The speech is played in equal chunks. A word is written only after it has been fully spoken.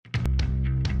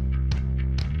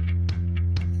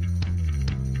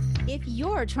If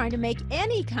you're trying to make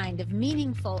any kind of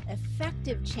meaningful,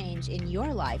 effective change in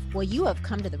your life, well, you have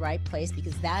come to the right place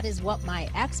because that is what my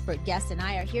expert guests and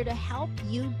I are here to help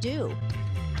you do.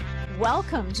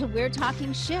 Welcome to We're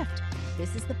Talking Shift.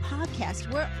 This is the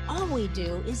podcast where all we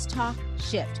do is talk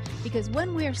shift. Because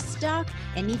when we're stuck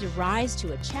and need to rise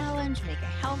to a challenge, make a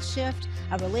health shift,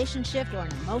 a relationship, or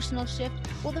an emotional shift,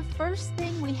 well, the first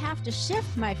thing we have to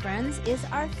shift, my friends, is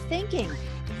our thinking.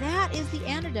 That is the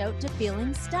antidote to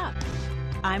feeling stuck.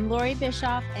 I'm Lori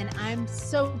Bischoff, and I'm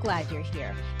so glad you're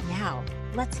here. Now,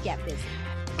 let's get busy.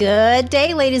 Good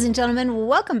day, ladies and gentlemen.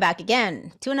 Welcome back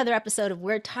again to another episode of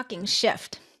We're Talking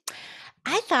Shift.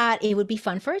 I thought it would be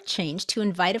fun for a change to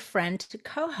invite a friend to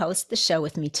co-host the show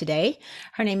with me today.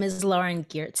 Her name is Lauren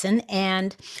Geertsen.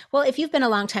 And well, if you've been a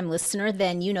longtime listener,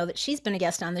 then you know that she's been a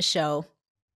guest on the show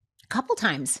a couple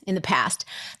times in the past.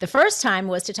 The first time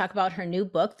was to talk about her new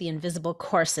book, The Invisible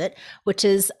Corset, which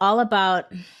is all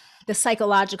about the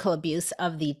psychological abuse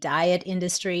of the diet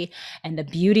industry and the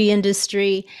beauty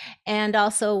industry. And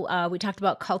also we talked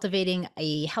about cultivating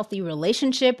a healthy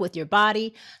relationship with your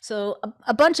body. So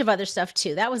a bunch of other stuff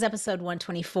too. That was episode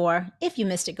 124. If you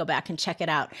missed it, go back and check it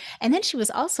out. And then she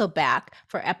was also back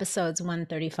for episodes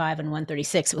 135 and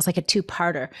 136. It was like a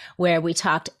two-parter where we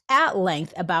talked at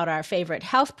length about our favorite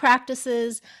health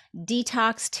practices,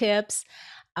 detox tips,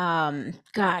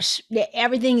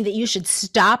 everything that you should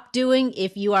stop doing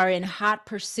if you are in hot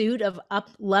pursuit of up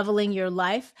leveling your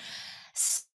life.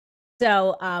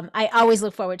 So I always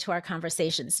look forward to our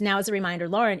conversations. Now, as a reminder,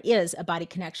 Lauren is a body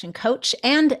connection coach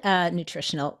and a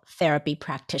nutritional therapy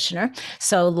practitioner.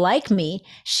 So like me,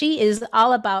 she is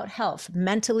all about health,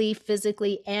 mentally,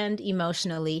 physically, and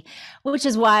emotionally, which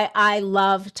is why I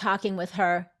love talking with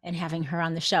her and having her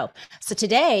on the show. So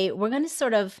today we're going to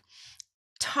sort of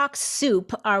talk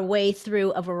soup our way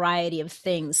through a variety of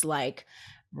things like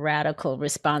radical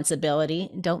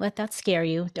responsibility. Don't let that scare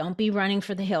you. Don't be running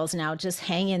for the hills now. Just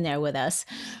hang in there with us.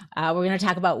 We're going to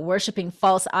talk about worshiping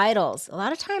false idols. A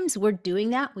lot of times we're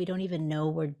doing that. We don't even know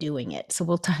we're doing it. So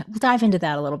we'll dive into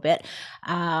that a little bit.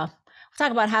 We'll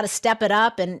talk about how to step it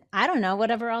up and I don't know,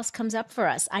 whatever else comes up for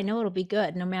us. I know it'll be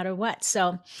good no matter what.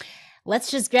 So let's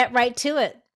just get right to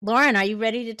it. Lauren, are you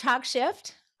ready to talk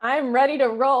shift? I'm ready to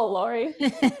roll, Lori.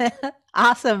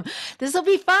 Awesome. This will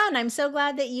be fun. I'm so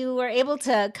glad that you were able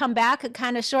to come back at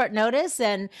kind of short notice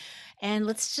and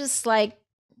let's just like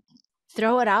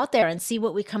throw it out there and see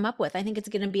what we come up with. I think it's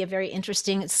going to be a very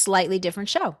interesting, slightly different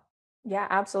show. Yeah,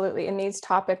 absolutely. And these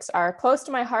topics are close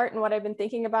to my heart and what I've been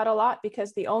thinking about a lot,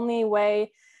 because the only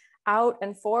way out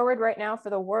and forward right now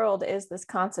for the world is this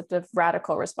concept of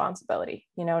radical responsibility,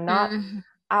 not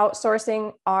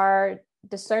outsourcing our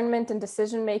discernment and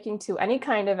decision making to any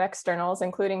kind of externals,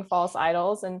 including false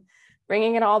idols, and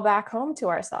bringing it all back home to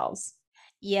ourselves.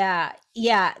 Yeah.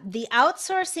 The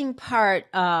outsourcing part,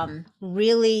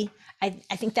 really, I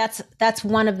think that's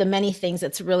one of the many things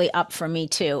that's really up for me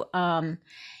too.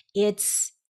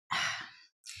 It's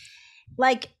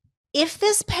like if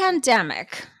this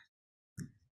pandemic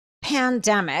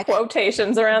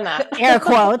quotations around that air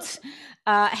quotes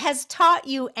has taught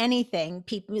you anything,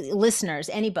 people, listeners,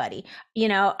 anybody,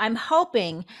 I'm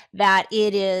hoping that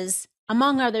it is,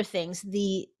 among other things,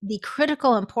 the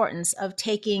critical importance of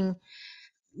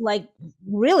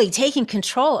really taking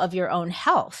control of your own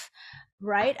health,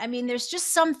 right? I mean, there's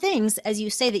just some things, as you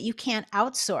say, that you can't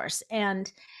outsource. And,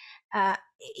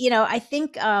 I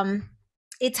think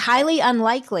it's highly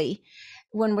unlikely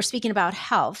when we're speaking about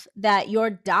health, that your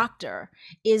doctor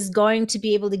is going to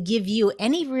be able to give you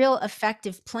any real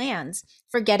effective plans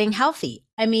for getting healthy.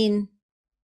 I mean,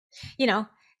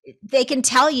 they can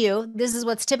tell you this is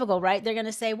what's typical, right? They're going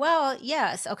to say, well,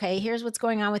 yes, okay, here's what's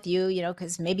going on with you,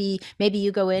 because maybe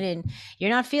you go in and you're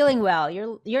not feeling well,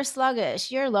 you're sluggish,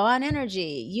 you're low on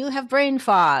energy, you have brain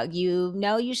fog,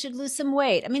 you should lose some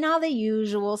weight. I mean, all the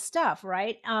usual stuff,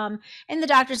 right? And the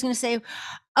doctor's going to say,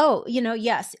 oh,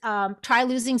 yes, try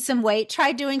losing some weight,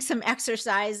 try doing some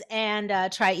exercise,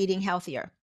 and try eating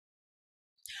healthier.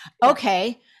 Yeah.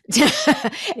 Okay.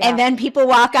 And then people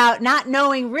walk out not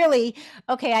knowing really,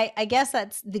 okay, I guess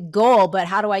that's the goal, but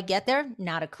how do I get there?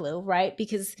 Not a clue, right?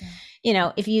 Because,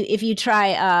 if you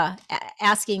try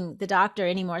asking the doctor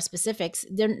any more specifics,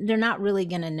 they're not really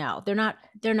going to know.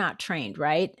 They're not trained,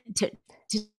 right, to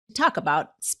talk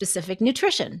about specific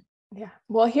nutrition. Yeah.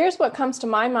 Well, here's what comes to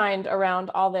my mind around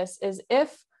all this is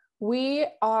if we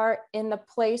are in the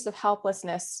place of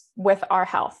helplessness with our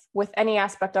health, with any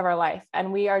aspect of our life,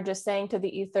 and we are just saying to the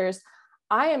ethers,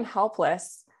 I am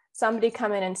helpless, somebody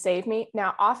come in and save me.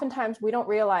 Now, oftentimes we don't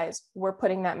realize we're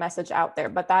putting that message out there,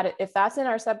 but if that's in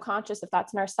our subconscious, if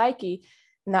that's in our psyche,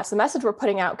 And that's the message we're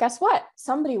putting out. Guess what?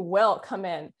 Somebody will come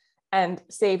in and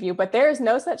save you, but there is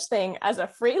no such thing as a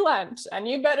free lunch. And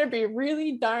you better be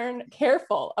really darn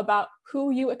careful about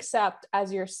who you accept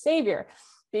as your savior,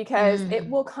 because it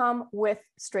will come with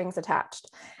strings attached.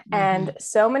 And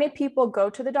so many people go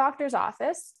to the doctor's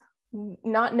office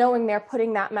not knowing they're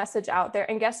putting that message out there.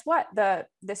 And guess what? The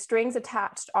strings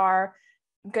attached are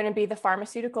going to be the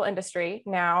pharmaceutical industry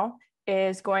now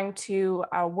is going to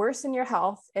worsen your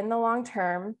health in the long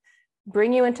term,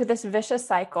 bring you into this vicious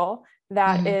cycle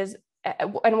that is,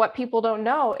 and what people don't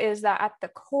know is that at the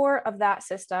core of that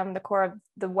system, the core of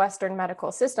the Western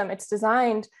medical system, it's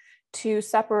designed to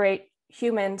separate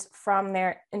humans from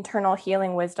their internal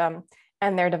healing wisdom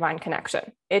and their divine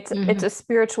connection. It's a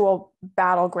spiritual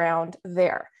battleground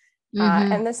there.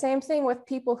 And the same thing with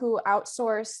people who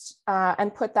outsourced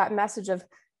and put that message of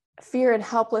fear and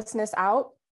helplessness out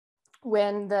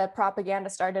when the propaganda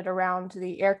started around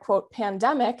the air quote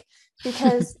pandemic,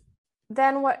 because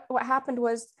then what happened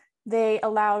was they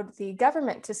allowed the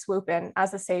government to swoop in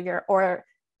as a savior, or,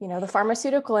 you know, the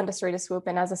pharmaceutical industry to swoop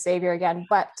in as a savior again.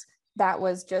 But that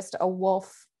was just a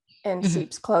wolf in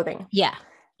sheep's clothing. Yeah.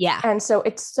 Yeah. And so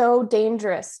it's so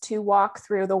dangerous to walk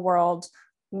through the world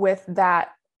with that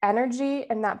energy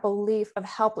and that belief of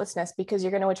helplessness, because you're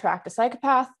going to attract a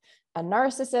psychopath, a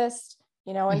narcissist,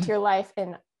 you know, into your life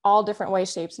in all different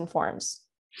ways, shapes, and forms.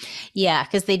 Yeah,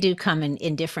 because they do come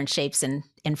in different shapes and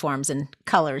forms and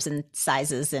colors and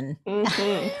sizes and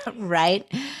right.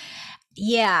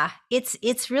 Yeah,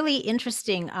 it's really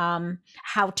interesting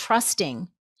how trusting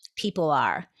people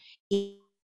are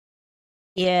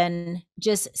in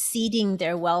just ceding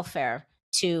their welfare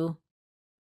to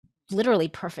literally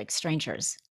perfect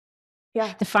strangers.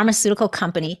 Yeah. The pharmaceutical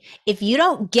company, if you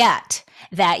don't get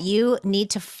that you need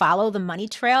to follow the money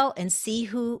trail and see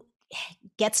who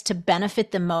gets to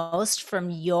benefit the most from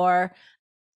your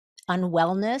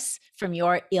unwellness, from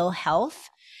your ill health,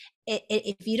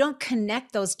 if you don't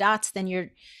connect those dots, then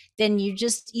you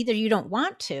just either you don't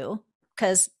want to,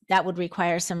 because that would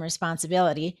require some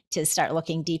responsibility to start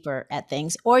looking deeper at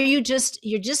things, or you're just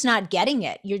not getting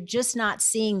it. You're just not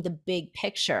seeing the big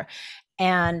picture.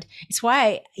 And it's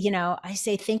why, you know, I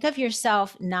say, think of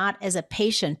yourself not as a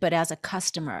patient, but as a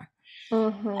customer.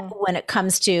 When it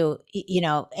comes to, you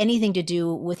know, anything to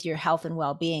do with your health and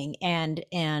well-being, and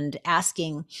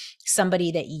asking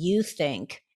somebody that you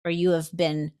think, or you have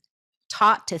been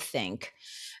taught to think,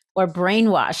 or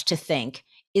brainwashed to think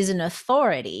is an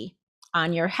authority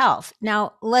on your health.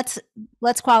 Now, let's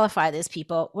qualify this,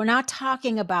 people. We're not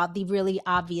talking about the really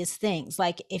obvious things,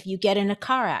 like if you get in a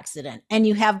car accident and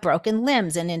you have broken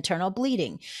limbs and internal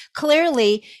bleeding.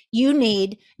 Clearly, you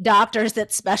need doctors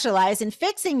that specialize in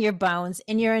fixing your bones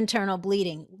and your internal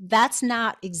bleeding. That's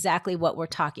not exactly what we're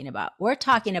talking about. We're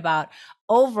talking about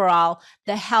overall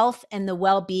the health and the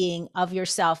well-being of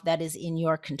yourself that is in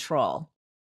your control.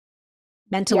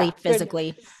 Mentally,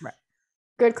 physically.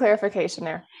 Good clarification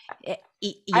there. Yeah.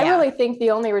 I really think the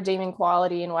only redeeming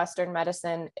quality in Western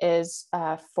medicine is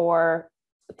for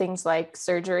things like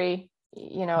surgery,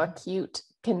 you know, acute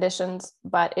conditions,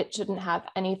 but it shouldn't have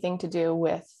anything to do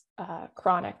with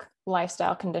chronic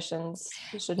lifestyle conditions.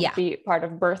 It shouldn't be part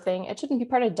of birthing. It shouldn't be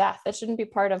part of death. It shouldn't be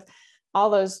part of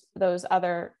all those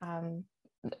other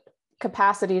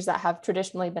capacities that have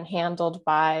traditionally been handled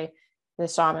by the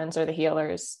shamans or the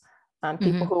healers.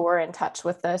 People who were in touch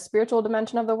with the spiritual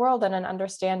dimension of the world, and an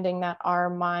understanding that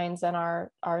our minds and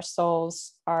our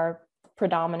souls are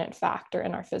predominant factor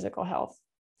in our physical health.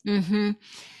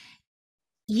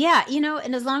 Yeah, you know,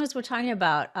 and as long as we're talking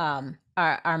about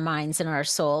our minds and our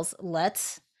souls,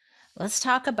 let's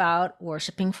talk about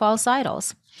worshiping false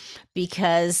idols,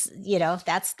 because, you know,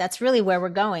 that's really where we're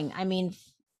going. I mean,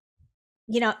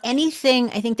 you know, I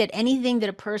think that anything that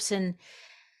a person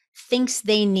thinks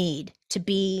they need to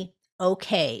be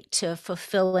okay, to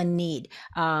fulfill a need,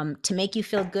 to make you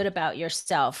feel good about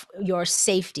yourself, your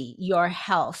safety, your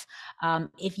health.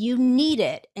 If you need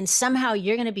it and somehow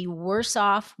you're going to be worse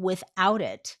off without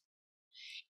it,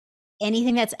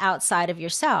 anything that's outside of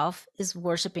yourself is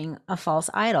worshiping a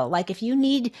false idol. Like if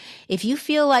you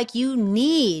feel like you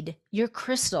need your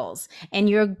crystals and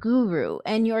your guru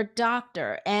and your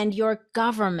doctor and your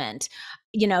government,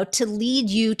 you know, to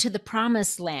lead you to the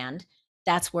promised land,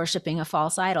 that's worshiping a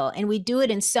false idol. And we do it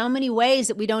in so many ways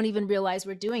that we don't even realize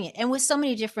we're doing it. And with so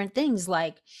many different things,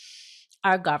 like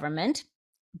our government,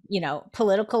 you know,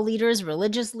 political leaders,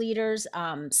 religious leaders,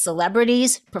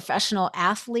 celebrities, professional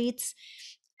athletes.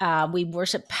 We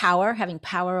worship power, having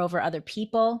power over other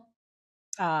people,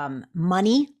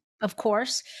 money, of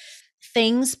course,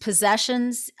 things,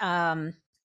 possessions,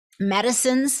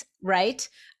 medicines, right?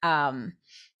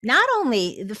 not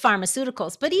only the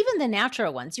pharmaceuticals, but even the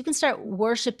natural ones. You can start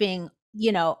worshiping,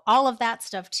 all of that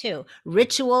stuff too.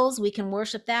 Rituals, we can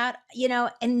worship that,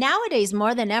 and nowadays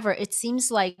more than ever, it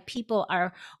seems like people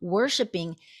are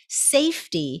worshiping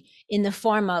safety in the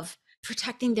form of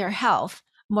protecting their health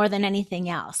more than anything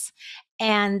else.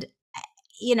 And,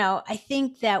 I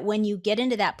think that when you get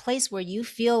into that place where you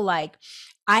feel like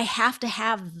I have to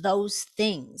have those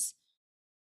things,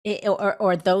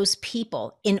 or those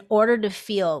people in order to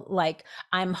feel like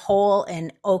I'm whole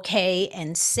and okay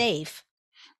and safe,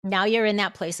 now you're in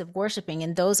that place of worshiping,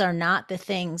 and those are not the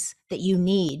things that you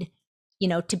need,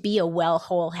 to be a well,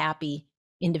 whole, happy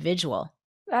individual.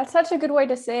 That's such a good way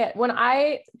to say it. When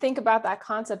I think about that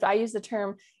concept, I use the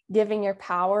term giving your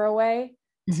power away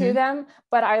to Mm-hmm. them.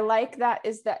 But I like that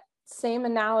is that same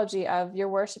analogy of you're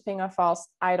worshiping a false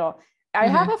idol. I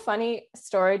have Mm-hmm. a funny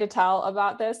story to tell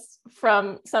about this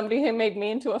from somebody who made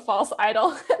me into a false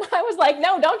idol. I was like,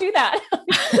 no, don't do that.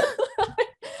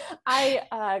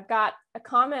 I got a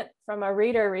comment from a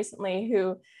reader recently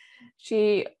who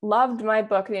she loved my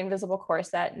book, The Invisible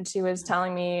Corset. And she was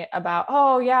telling me about,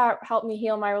 oh, yeah, help me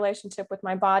heal my relationship with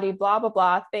my body, blah, blah,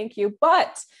 blah. Thank you.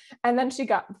 But, and then she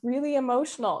got really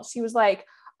emotional. She was like,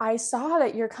 I saw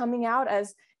that you're coming out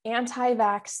as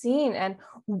anti-vaccine. And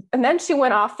then she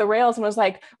went off the rails and was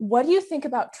like, what do you think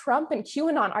about Trump and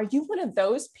QAnon? Are you one of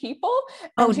those people?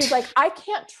 Oh, And she's like, I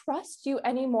can't trust you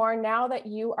anymore now that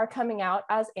you are coming out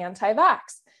as anti-vax.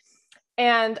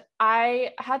 And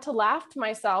I had to laugh to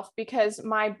myself because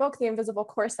my book, The Invisible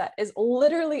Corset, is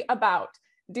literally about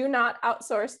do not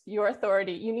outsource your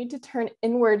authority. You need to turn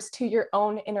inwards to your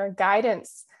own inner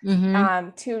guidance mm-hmm.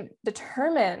 to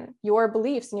determine your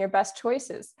beliefs and your best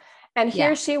choices. And here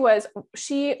Yeah.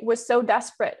 she was so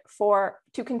desperate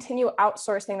to continue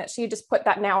outsourcing that she just put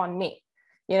that now on me.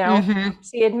 Mm-hmm.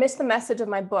 She had missed the message of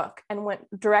my book and went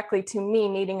directly to me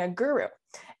needing a guru.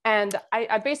 And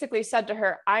I basically said to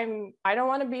her, I don't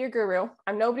want to be your guru.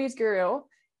 I'm nobody's guru.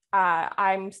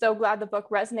 I'm so glad the book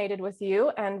resonated with you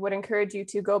and would encourage you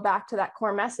to go back to that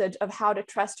core message of how to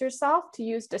trust yourself, to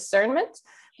use discernment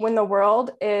when the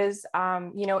world is,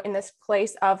 in this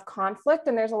place of conflict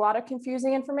and there's a lot of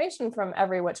confusing information from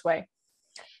every which way.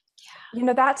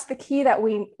 That's the key that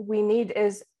we need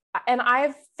is, and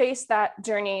I've faced that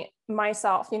journey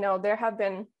myself. There have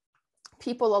been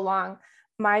people along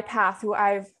my path who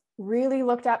I've really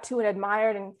looked up to and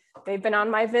admired, and they've been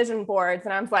on my vision boards,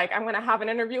 and I'm like, I'm going to have an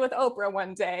interview with Oprah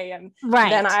one day. And Right.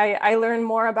 then I learn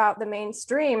more about the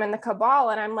mainstream and the cabal,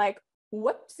 and I'm like,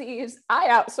 whoopsies, I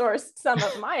outsourced some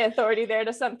of my authority there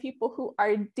to some people who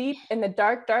are deep in the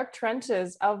dark, dark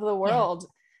trenches of the world.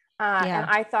 And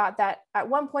I thought that at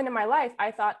one point in my life,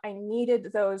 I thought I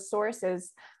needed those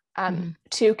sources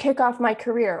to kick off my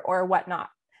career or whatnot.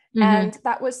 Mm-hmm. And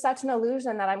that was such an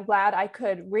illusion that I'm glad I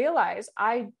could realize.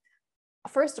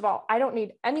 First of all, I don't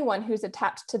need anyone who's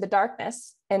attached to the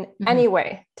darkness in any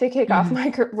way to kick off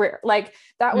my career. Like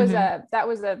that was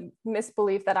a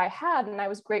misbelief that I had. And I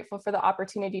was grateful for the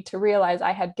opportunity to realize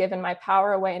I had given my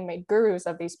power away and made gurus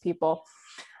of these people.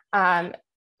 And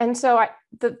so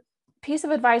the piece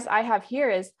of advice I have here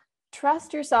is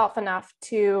trust yourself enough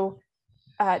to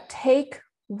take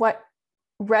what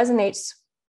resonates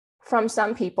from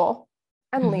some people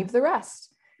and leave the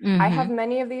rest. I have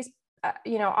many of these,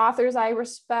 authors I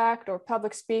respect or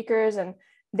public speakers, and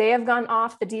they have gone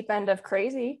off the deep end of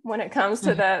crazy when it comes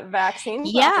to the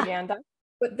vaccine propaganda.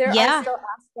 But there are still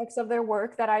aspects of their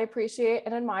work that I appreciate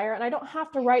and admire, and I don't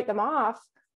have to write them off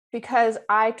because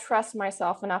I trust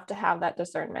myself enough to have that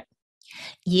discernment.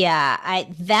 Yeah,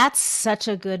 that's such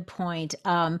a good point.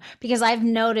 Because I've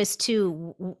noticed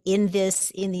too in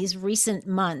these recent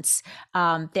months,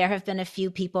 there have been a few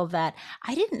people that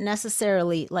I didn't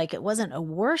necessarily like. It wasn't a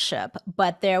worship,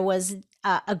 but there was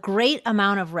a great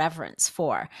amount of reverence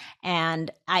for, and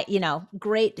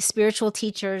great spiritual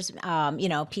teachers,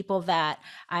 people that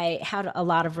I had a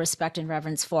lot of respect and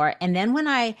reverence for. And then when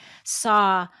I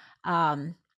saw,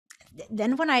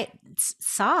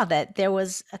 that there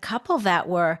was a couple that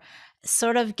were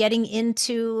sort of getting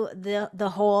into the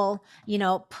whole,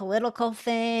 political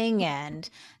thing and,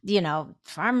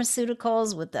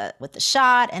 pharmaceuticals with the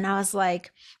shot. And I was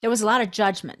like, there was a lot of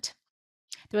judgment.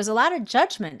 There was a lot of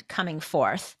judgment coming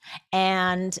forth.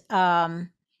 And I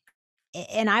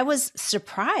was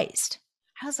surprised.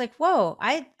 I was like, whoa,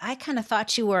 I kind of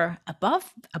thought you were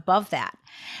above that.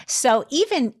 So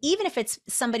even if it's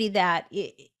somebody that,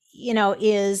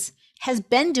 has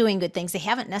been doing good things. They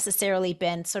haven't necessarily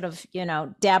been sort of,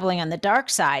 dabbling on the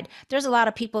dark side. There's a lot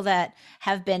of people that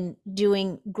have been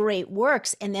doing great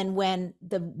works. And then when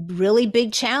the really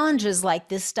big challenges like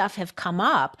this stuff have come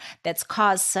up, that's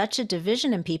caused such a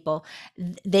division in people,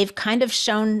 they've kind of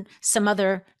shown some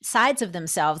other sides of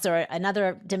themselves or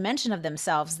another dimension of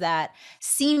themselves that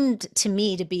seemed to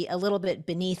me to be a little bit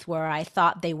beneath where I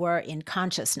thought they were in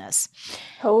consciousness.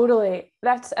 Totally.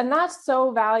 That's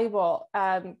so valuable.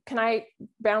 Can I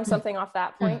bounce something off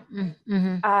that point?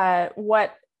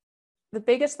 What the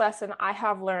biggest lesson I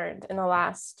have learned in the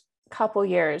last couple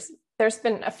years, there's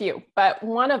been a few, but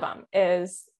one of them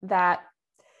is that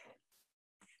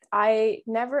I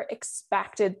never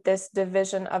expected this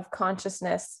division of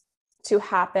consciousness to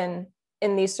happen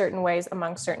in these certain ways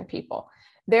among certain people.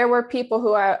 There were people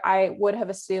who I would have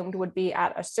assumed would be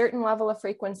at a certain level of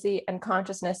frequency and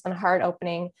consciousness and heart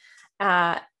opening.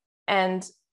 And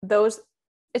those,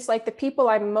 it's like the people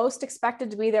I most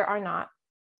expected to be there are not.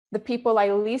 The people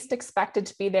I least expected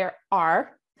to be there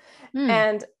are.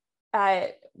 And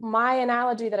my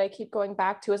analogy that I keep going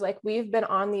back to is like, we've been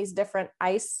on these different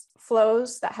ice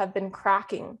flows that have been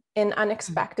cracking in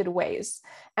unexpected ways.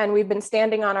 And we've been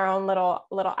standing on our own little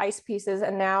ice pieces,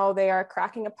 and now they are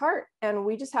cracking apart. And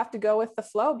we just have to go with the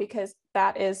flow, because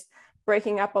that is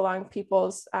breaking up along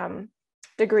people's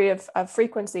degree of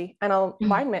frequency and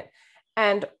alignment.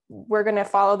 And we're going to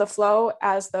follow the flow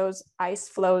as those ice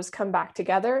flows come back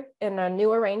together in a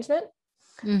new arrangement,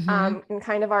 in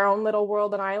kind of our own little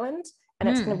world and island. And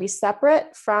it's going to be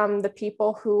separate from the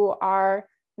people who are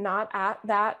not at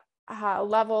that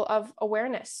level of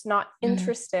awareness, not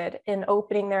interested in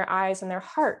opening their eyes and their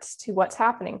hearts to what's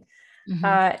happening.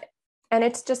 And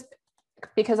it's just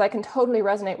because I can totally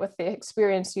resonate with the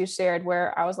experience you shared,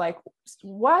 where I was like,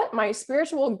 what? My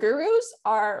spiritual gurus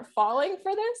are falling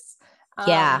for this?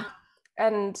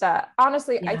 And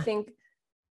honestly, I think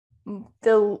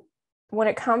when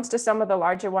it comes to some of the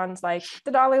larger ones, like the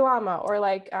Dalai Lama, or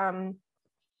like,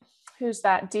 who's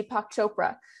that? Deepak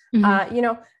Chopra,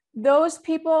 those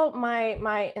people,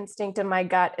 my instinct and my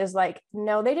gut is like,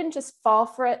 no, they didn't just fall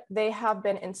for it. They have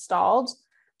been installed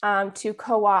to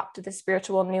co-opt the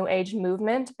spiritual new age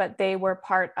movement, but they were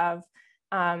part of,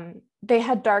 they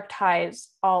had dark ties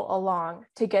all along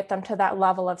to get them to that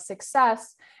level of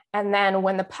success. And then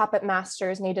when the puppet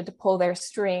masters needed to pull their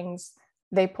strings,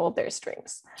 they pulled their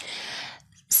strings.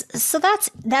 So that's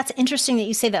interesting that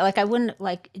you say that. Like, I wouldn't,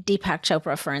 like Deepak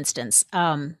Chopra, for instance.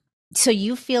 So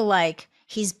you feel like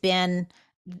he's been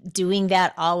doing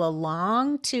that all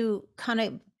along to kind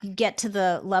of get to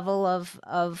the level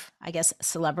of I guess,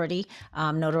 celebrity,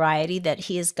 notoriety that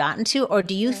he has gotten to? Or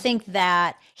do you think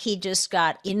that he just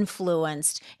got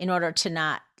influenced in order to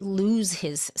not lose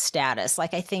his status?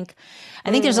 Like, I think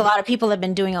there's a lot of people that have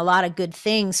been doing a lot of good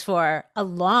things for a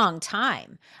long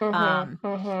time.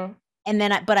 And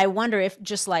then, but I wonder if,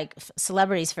 just like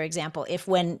celebrities, for example, if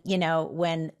when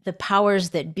the powers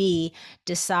that be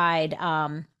decide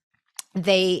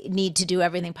they need to do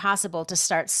everything possible to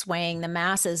start swaying the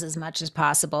masses as much as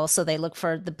possible, so they look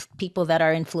for the people that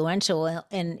are influential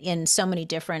in so many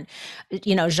different,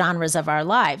 genres of our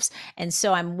lives. And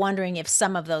so I'm wondering if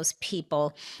some of those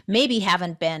people maybe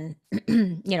haven't been,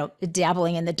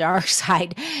 dabbling in the dark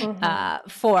side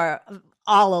for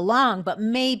all along, but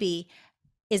maybe.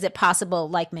 Is it possible,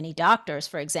 like many doctors,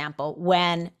 for example,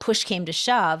 when push came to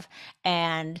shove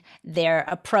and they're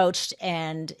approached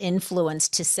and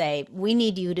influenced to say, we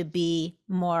need you to be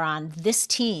more on this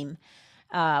team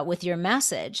with your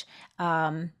message,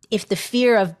 if the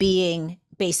fear of being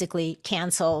basically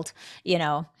canceled,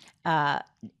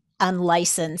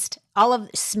 unlicensed,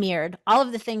 smeared, all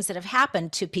of the things that have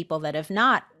happened to people that have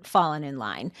not fallen in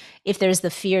line, if there's the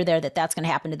fear there that that's going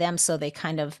to happen to them, so they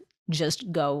kind of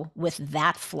just go with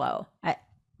that flow.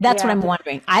 That's what I'm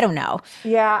wondering. I don't know.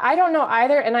 Yeah, I don't know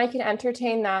either. And I can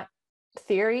entertain that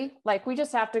theory. Like, we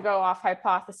just have to go off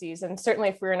hypotheses. And certainly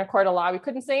if we were in a court of law, we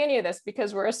couldn't say any of this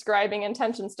because we're ascribing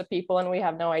intentions to people and we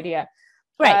have no idea.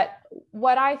 Right. But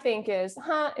what I think is,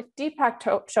 if Deepak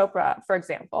Chopra, for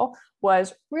example,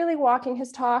 was really walking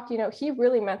his talk, he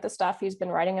really meant the stuff he's been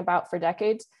writing about for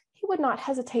decades, he would not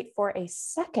hesitate for a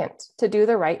second to do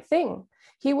the right thing.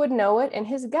 He would know it in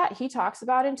his gut. He talks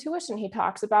about intuition. He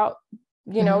talks about,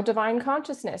 divine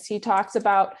consciousness. He talks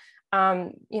about,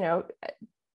 the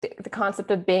concept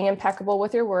of being impeccable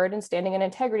with your word and standing in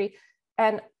integrity.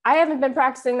 And I haven't been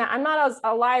practicing that. I'm not as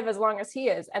alive as long as he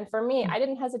is. And for me, I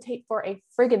didn't hesitate for a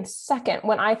friggin' second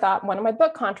when I thought one of my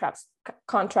book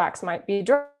contracts might be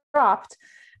dropped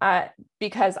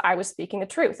because I was speaking the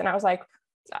truth. And I was like,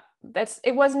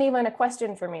 it wasn't even a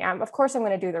question for me. Of course I'm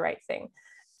going to do the right thing.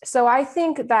 So I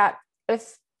think that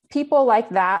if people like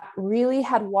that really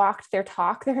had walked their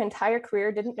talk their entire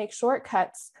career, didn't make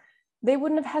shortcuts, they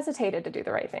wouldn't have hesitated to do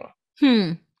the right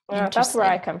thing. That's where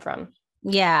I come from.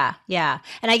 Yeah. Yeah.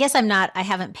 And I guess I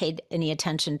haven't paid any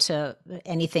attention to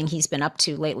anything he's been up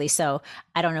to lately. So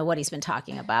I don't know what he's been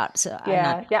talking about. So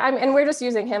yeah. And we're just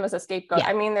using him as a scapegoat. Yeah.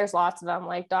 I mean, there's lots of them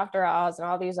like Dr. Oz and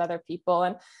all these other people.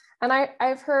 And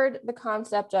I've heard the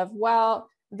concept of, well,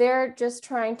 they're just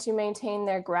trying to maintain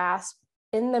their grasp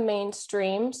in the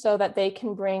mainstream so that they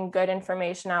can bring good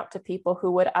information out to people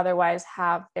who would otherwise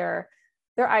have their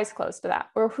eyes closed to that,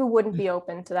 or who wouldn't be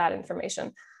open to that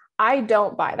information. I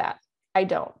don't buy that. I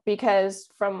don't, because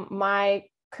from my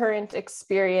current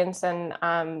experience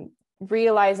and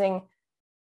realizing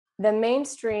the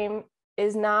mainstream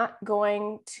is not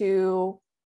going to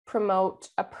promote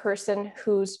a person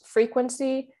whose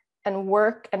frequency and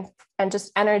work and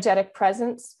just energetic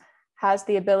presence has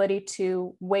the ability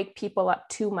to wake people up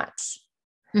too much.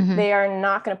 Mm-hmm. They are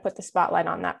not going to put the spotlight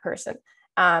on that person.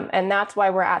 And that's why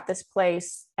we're at this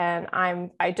place. And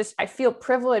I feel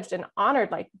privileged and honored,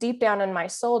 like deep down in my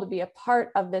soul, to be a part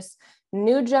of this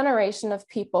new generation of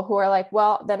people who are like,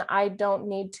 well, then I don't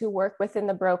need to work within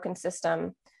the broken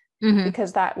system, mm-hmm.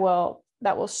 because that will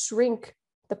shrink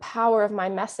the power of my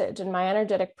message and my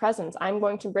energetic presence. I'm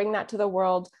going to bring that to the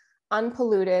world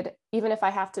unpolluted, even if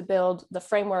I have to build the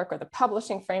framework or the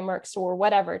publishing frameworks or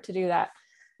whatever to do that.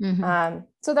 Mm-hmm.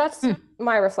 So that's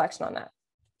my reflection on that.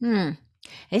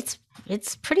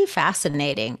 It's pretty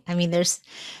fascinating. I mean, there's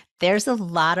a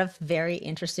lot of very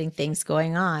interesting things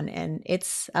going on, and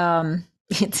it's I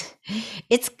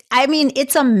mean,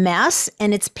 it's a mess,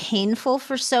 and it's painful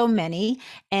for so many,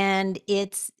 and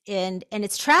it's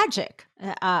tragic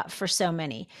for so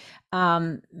many.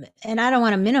 And I don't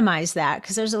want to minimize that,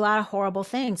 because there's a lot of horrible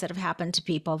things that have happened to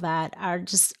people that are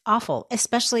just awful,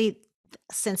 especially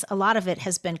since a lot of it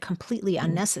has been completely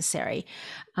unnecessary.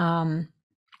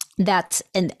 That's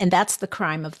the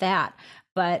crime of that.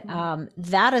 But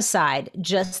that aside,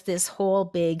 just this whole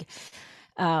big,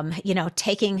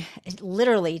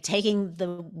 literally taking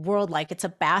the world like it's a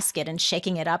basket and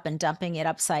shaking it up and dumping it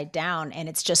upside down. And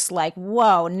it's just like,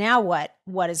 whoa, now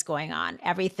what is going on?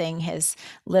 Everything has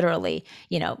literally,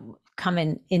 come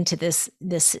into this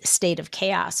state of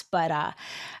chaos. But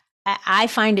I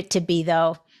find it to be,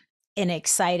 though, an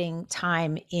exciting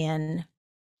time in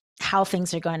how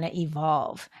things are going to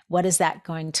evolve. What is that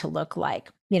going to look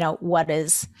like?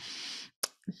 What's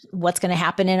going to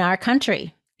happen in our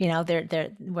country?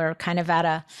 We're kind of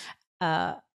at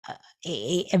a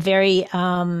very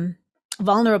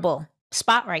vulnerable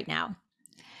spot right now.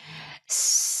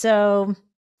 So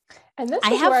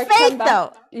I have faith,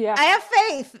 though. Yeah. I have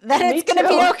faith that it's going to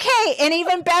be okay, and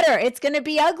even better, it's going to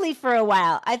be ugly for a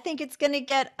while. I think it's going to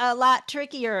get a lot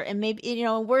trickier and maybe,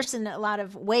 worse in a lot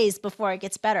of ways before it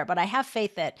gets better. But I have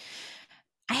faith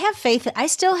I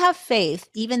still have faith,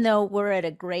 even though we're at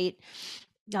a great,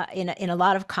 in a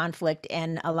lot of conflict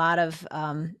and a lot of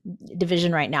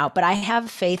division right now. But I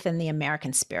have faith in the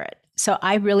American spirit. So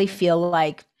I really feel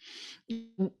like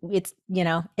it's,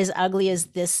 as ugly as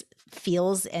this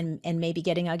feels and maybe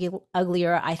getting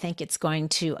uglier, I think it's going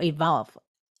to evolve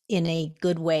in a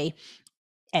good way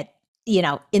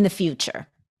in the future,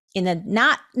 in the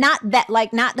not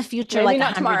the future, maybe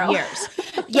like 100 years.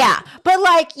 Yeah. But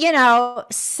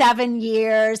 7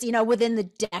 years, within the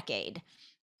decade.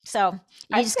 So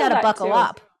you just got to buckle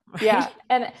up. Right? Yeah.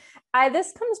 And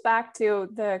this comes back to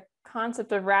the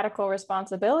concept of radical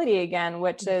responsibility again,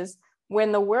 which is,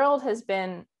 when the world has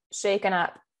been shaken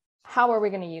up, how are we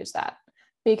going to use that?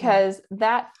 Because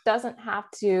that doesn't have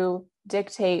to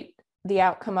dictate the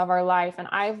outcome of our life.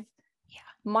 And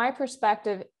my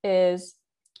perspective is,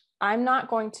 I'm not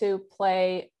going to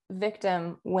play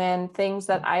victim when things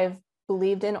that I've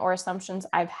believed in or assumptions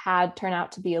I've had turn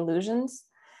out to be illusions.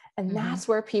 And that's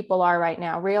where people are right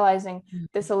now, realizing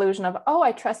this illusion of, oh,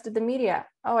 I trusted the media.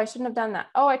 Oh, I shouldn't have done that.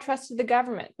 Oh, I trusted the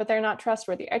government, but they're not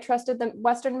trustworthy. I trusted the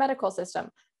Western medical system.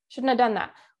 Shouldn't have done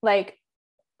that. Like,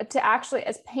 to actually,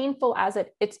 as painful as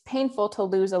it's painful to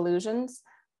lose illusions,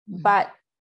 but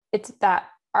it's that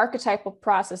archetypal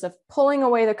process of pulling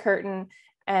away the curtain,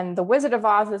 and the Wizard of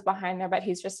Oz is behind there, but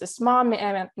he's just a small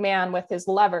man with his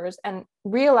levers, and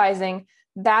realizing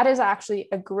that is actually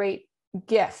a great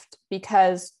gift,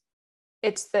 because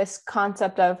it's this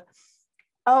concept of,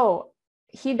 oh,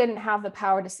 he didn't have the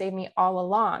power to save me all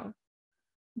along.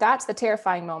 That's the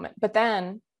terrifying moment. But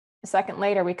then a second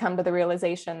later, we come to the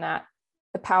realization that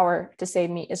the power to save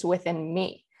me is within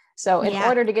me. So in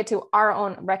order to get to our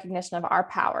own recognition of our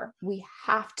power, we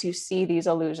have to see these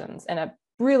illusions in a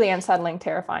really unsettling,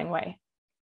 terrifying way.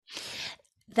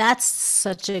 That's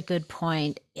such a good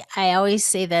point. I always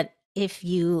say that if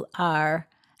you are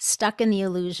stuck in the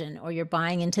illusion or you're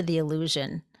buying into the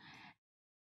illusion,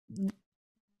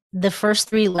 the first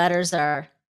three letters are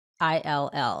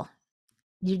ILL.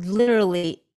 You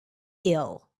literally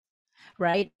ill,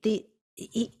 right? The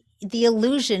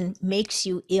illusion makes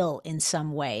you ill in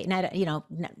some way. Not,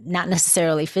 not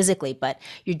necessarily physically, but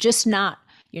you're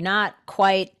not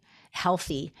quite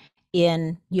healthy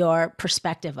in your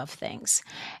perspective of things.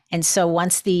 And so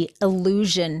once the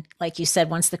illusion, like you said,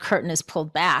 once the curtain is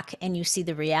pulled back and you see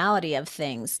the reality of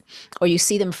things, or you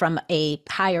see them from a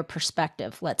higher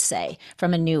perspective, let's say,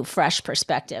 from a new, fresh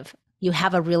perspective, you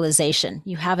have a realization,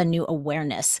 you have a new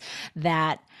awareness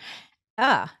that,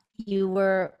 you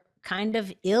were kind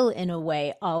of ill in a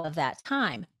way all of that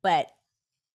time. But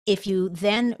if you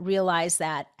then realize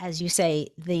that, as you say,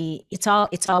 it's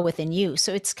all within you.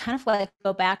 So it's kind of like,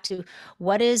 go back to,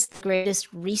 what is the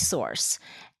greatest resource?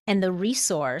 And the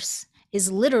resource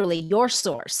is literally your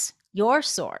source.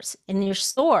 And your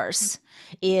source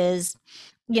is,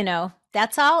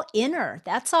 that's all inner.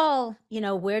 That's all,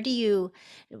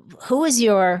 who is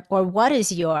your, or what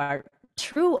is your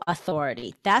true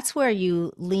authority? That's where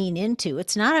you lean into.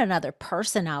 It's not another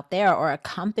person out there, or a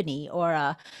company, or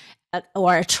a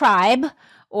tribe,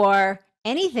 or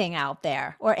anything out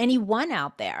there, or anyone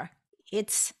out there.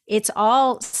 It's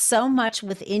all so much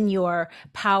within your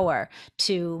power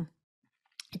to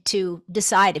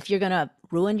decide if you're going to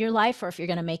ruin your life or if you're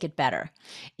going to make it better.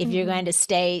 If you're going to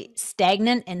stay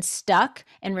stagnant and stuck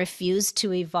and refuse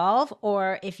to evolve,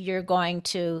 or if you're going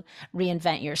to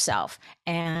reinvent yourself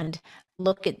and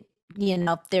look at,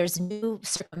 there's new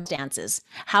circumstances.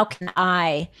 How can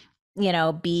I,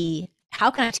 how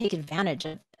can I take advantage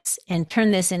of this and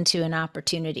turn this into an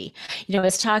opportunity? I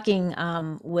was talking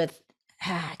with,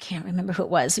 I can't remember who it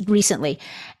was recently.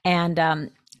 And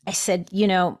I said,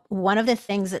 one of the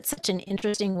things that's such an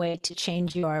interesting way to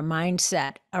change your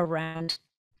mindset around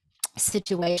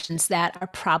situations that are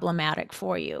problematic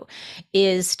for you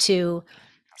is to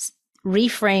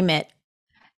reframe it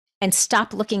and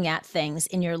stop looking at things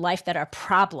in your life that are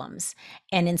problems,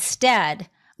 and instead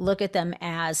look at them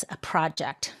as a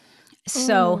project.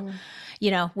 So,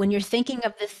 when you're thinking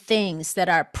of the things that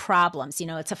are problems,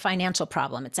 it's a financial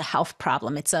problem, it's a health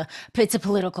problem, it's a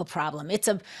political problem, it's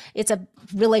a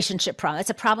relationship problem,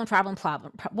 it's a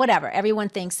problem, whatever. Everyone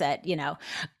thinks that,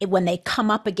 when they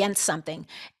come up against something,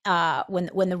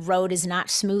 when the road is not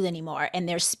smooth anymore and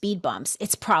there's speed bumps,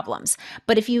 it's problems.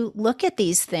 But if you look at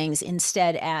these things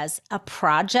instead as a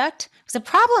project, because a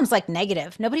problem's like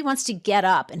negative. Nobody wants to get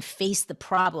up and face the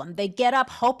problem. They get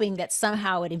up hoping that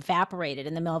somehow it evaporated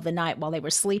in the middle of the night while they were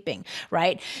sleeping,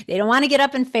 right? They don't want to get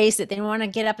up and face it. They don't want to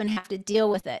get up and have to deal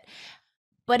with it.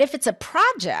 But if it's a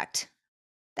project,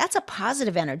 that's a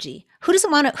positive energy.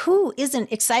 Who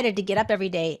isn't excited to get up every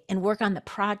day and work on the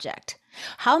project?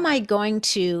 How am I going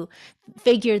to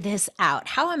figure this out?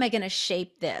 How am I going to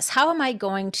shape this? How am I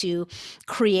going to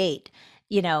create,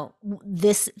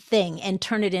 this thing and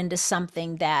turn it into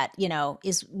something that,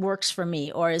 works for me,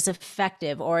 or is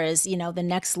effective, or is, the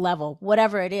next level,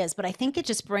 whatever it is. But I think it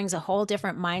just brings a whole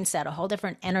different mindset, a whole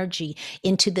different energy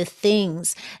into the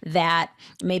things that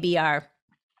maybe are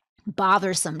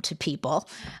bothersome to people,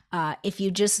 if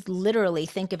you just literally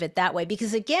think of it that way.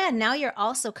 Because again, now you're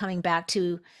also coming back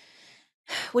to,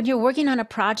 when you're working on a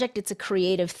project, it's a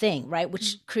creative thing, right?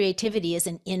 Which creativity is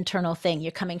an internal thing.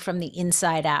 You're coming from the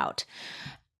inside out.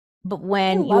 But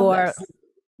when you're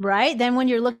right, then when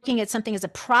you're looking at something as a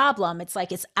problem, it's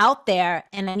like it's out there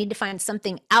and I need to find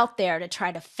something out there to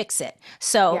try to fix it.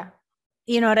 So,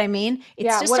 you know what I mean?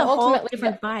 It's just a whole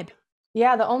different vibe.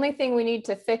 Yeah, the only thing we need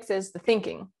to fix is the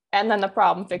thinking, and then the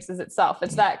problem fixes itself.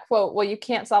 It's that quote, well, you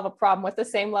can't solve a problem with the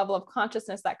same level of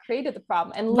consciousness that created the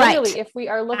problem. And literally, if we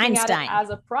are looking at it as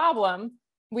a problem,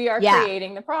 we are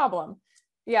creating the problem.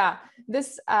 Yeah.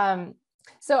 This,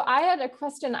 so I had a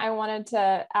question I wanted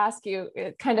to ask you.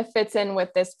 It kind of fits in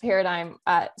with this paradigm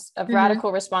of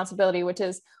radical responsibility, which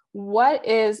is, what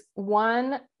is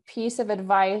one piece of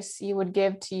advice you would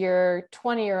give to your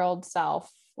 20-year-old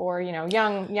self, or,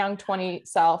 young 20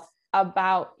 self,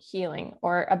 about healing,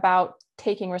 or about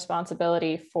taking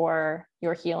responsibility for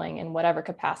your healing in whatever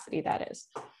capacity that is?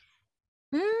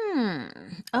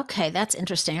 Okay, that's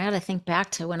interesting. I got to think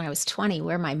back to when I was 20,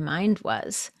 where my mind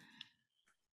was.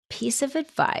 Piece of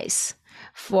advice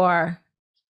for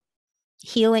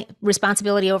healing,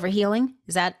 responsibility over healing.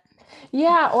 Is that?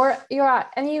 Yeah. Or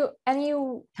any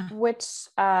which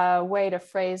way to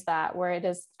phrase that, where it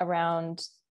is around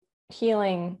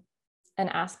healing an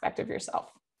aspect of yourself.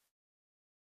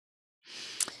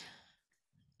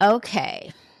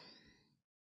 Okay.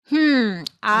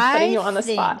 I'm putting I you on the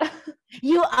spot. think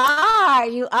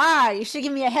you should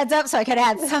give me a heads up so I could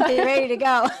have had something ready to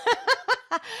go.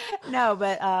 No,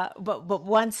 but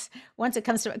once it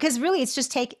comes to, because really it's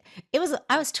just take it was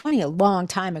I was 20 a long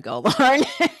time ago, Lauren.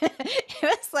 It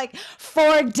was like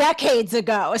 4 decades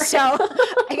ago. So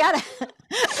I gotta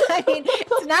I mean,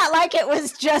 it's not like it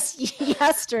was just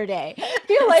yesterday. I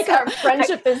feel like So our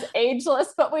friendship is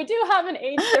ageless, but we do have an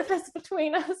age difference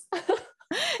between us.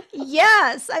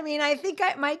 yes, I mean, I think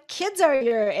my kids are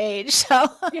your age. So,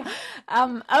 Yeah.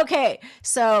 okay.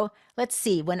 So let's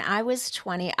see. When I was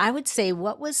 20, I would say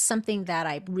what was something that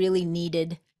I really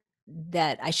needed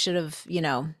that I should have,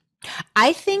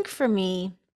 I think for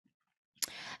me,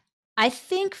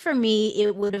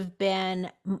 it would have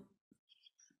been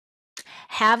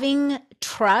having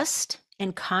trust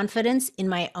and confidence in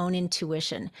my own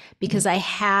intuition because I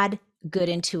had good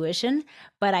intuition,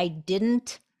 but I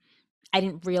didn't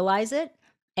realize it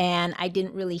and I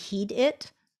didn't really heed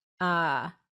it. Uh,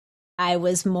 I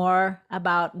was more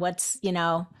about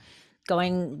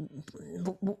going,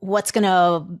 what's going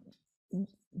to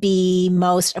be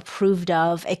most approved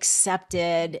of,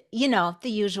 accepted, the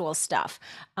usual stuff.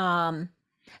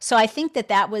 So I think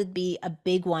that would be a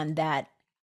big one that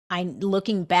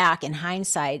looking back in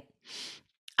hindsight,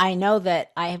 I know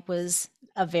that I was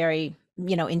a very,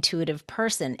 intuitive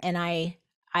person and I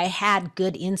had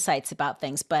good insights about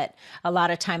things, but a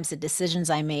lot of times the decisions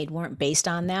I made weren't based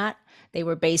on that. They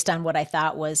were based on what I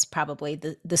thought was probably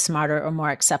the smarter or more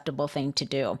acceptable thing to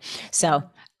do. So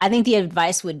I think the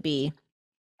advice would be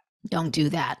don't do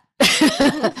that.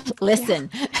 Yeah, Listen.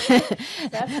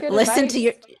 that's good Listen to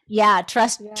advice. Yeah.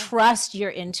 trust your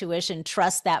intuition,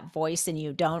 trust that voice in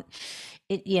you. Don't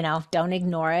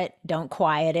ignore it, don't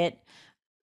quiet it,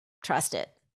 trust it.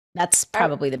 That's I,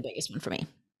 probably the biggest one for me.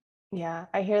 yeah,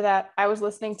 I hear that. I was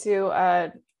listening to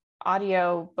a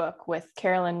audio book with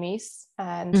Carolyn Meese,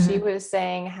 and she Mhm. was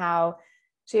saying how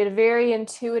she had a very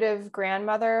intuitive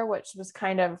grandmother, which was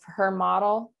kind of her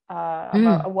model of a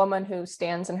Mm, woman who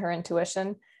stands in her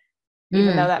intuition,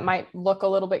 even though mm, that might look a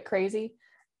little bit crazy.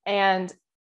 And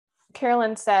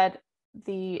Carolyn said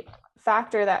the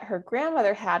factor that her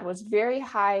grandmother had was very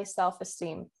high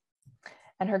self-esteem,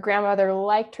 and her grandmother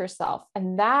liked herself,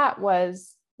 and that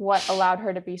was what allowed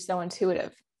her to be so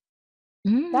intuitive.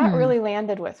 That mm. really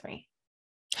landed with me.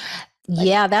 Like,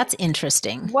 Yeah, that's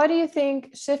interesting. what do you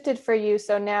think shifted for you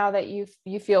so now that you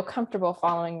feel comfortable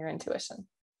following your intuition?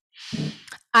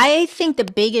 I think the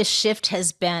biggest shift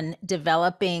has been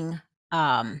developing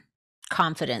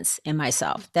confidence in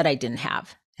myself that I didn't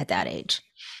have at that age.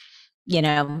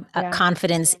 Yeah.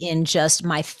 Confidence in just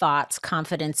my thoughts,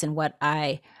 confidence in what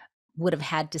I would have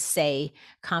had to say,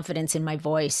 confidence in my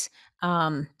voice,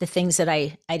 the things that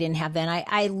I didn't have then.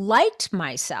 I liked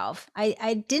myself.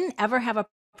 I didn't ever have a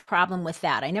problem with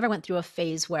that. I never went through a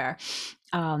phase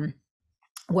um,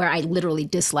 where I literally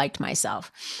disliked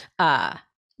myself.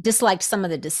 Disliked some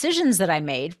of the decisions that I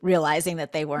made, realizing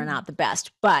that they were not the best.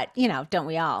 But don't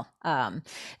we all?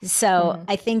 So Mm-hmm.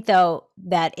 I think though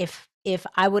that if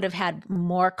I would have had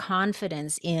more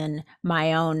confidence in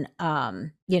my own,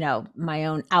 my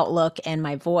own outlook and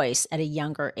my voice at a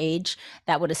younger age,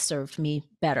 that would have served me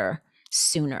better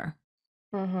sooner.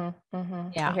 Mm-hmm. Mm-hmm.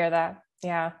 I Yeah. hear that.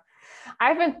 Yeah.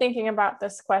 I've been thinking about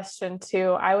this question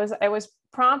too. I was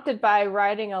prompted by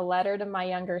writing a letter to my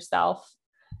younger self.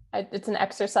 It's an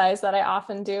exercise that I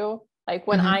often do. Like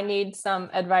when Hmm. I need some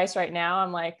advice right now,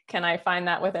 I'm like, can I find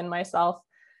that within myself?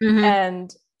 Hmm.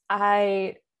 And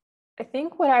I I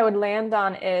think what I would land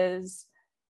on is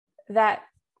that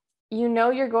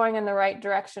you're going in the right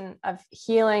direction of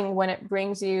healing when it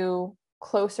brings you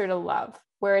closer to love,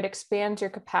 where it expands your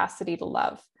capacity to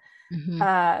love. Hmm.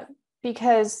 Uh,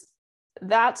 because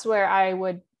that's where I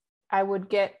would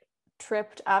get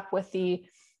tripped up with the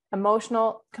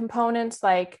emotional components,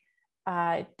 like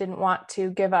I didn't want to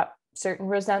give up certain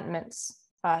resentments,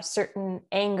 certain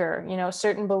anger,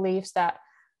 certain beliefs that,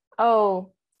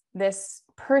 oh, this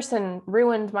person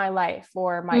ruined my life,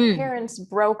 or my Mm. parents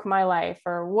broke my life,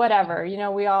 or whatever.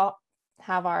 We all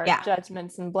have our Yeah.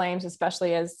 judgments and blames,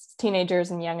 especially as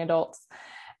teenagers and young adults.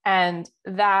 And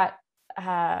that,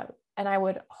 and I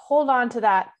would hold on to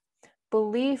that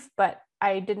belief, but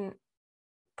I didn't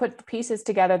put the pieces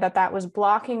together that that was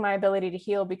blocking my ability to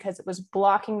heal because it was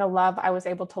blocking the love I was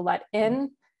able to let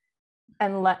in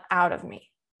and let out of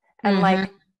me. And Hmm.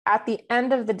 like at the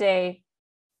end of the day,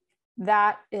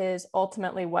 that is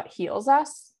ultimately what heals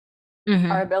us, our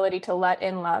Hmm. ability to let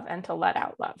in love and to let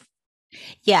out love.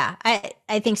 Yeah,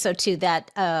 I think so too.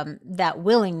 That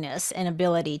willingness and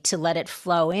ability to let it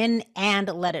flow in and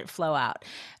let it flow out.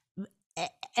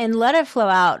 and let it flow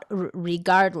out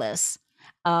regardless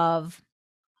of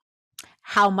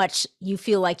how much you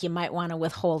feel like you might want to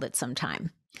withhold it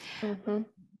sometime. Mm-hmm.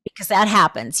 Because that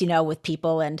happens, with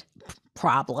people and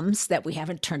problems that we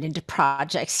haven't turned into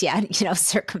projects yet,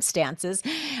 circumstances.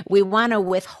 We want to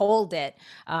withhold it.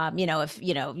 If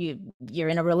you're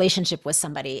in a relationship with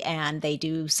somebody and they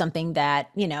do something that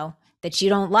you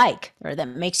don't like, or that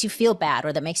makes you feel bad,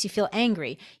 or that makes you feel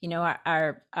angry,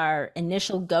 our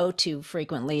initial go-to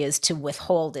frequently is to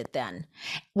withhold it then,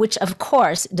 which of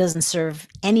course doesn't serve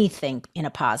anything in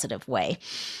a positive way.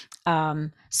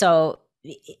 So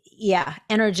yeah,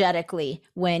 energetically,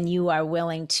 when you are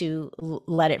willing to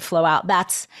let it flow out,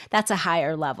 that's a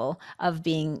higher level of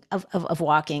being of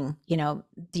walking,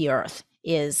 the earth,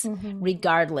 is Mm-hmm.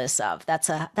 regardless of. That's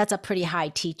a pretty high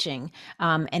teaching,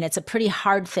 and it's a pretty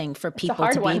hard thing for It's a people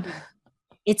hard to be one. able.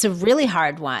 It's a really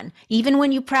hard one. Even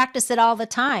when you practice it all the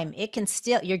time,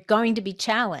 you're going to be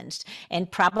challenged,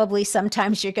 and probably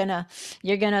sometimes you're gonna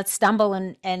stumble,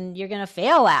 and you're gonna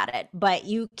fail at it. But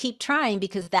you keep trying,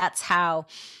 because that's how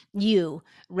you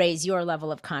raise your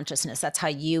level of consciousness. That's how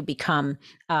you become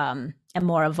a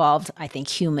more evolved, I think,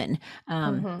 human,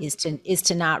 Mm-hmm. is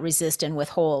to not resist and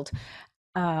withhold.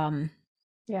 Um,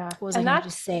 Yeah. what was I And going to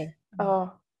just that's, say?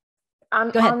 oh, on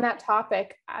Go ahead. that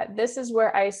topic, this is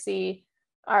where I see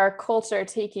our culture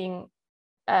taking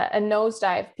a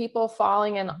nosedive, people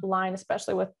falling in line,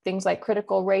 especially with things like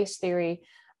critical race theory,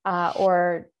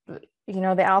 or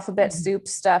the alphabet Mhm. soup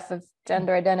stuff of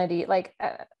gender identity. Like,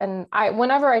 and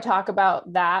whenever I talk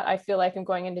about that, I feel like I'm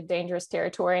going into dangerous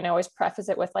territory, and I always preface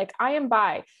it with like, I am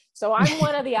bi, so I'm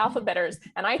one of the alphabeters,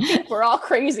 and I think we're all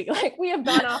crazy. Like, we have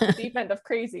gone off the deep end of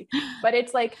crazy. But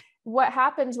it's like, what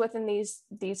happens within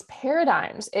these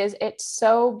paradigms is it's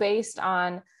so based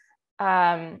on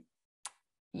um,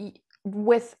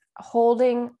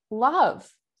 withholding love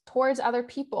towards other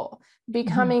people, Mhm.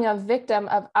 becoming a victim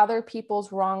of other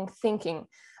people's wrong thinking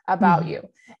about Mhm. you.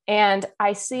 And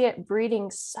I see it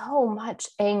breeding so much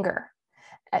anger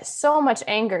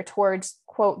towards,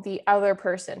 quote, the other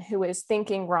person who is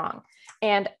thinking wrong.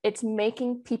 And it's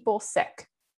making people sick.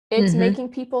 It's Mhm. making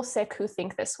people sick who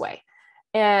think this way.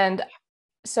 And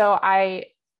so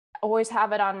I always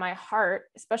have it on my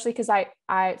heart, especially because I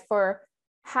for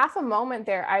half a moment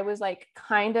there, I was like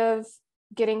kind of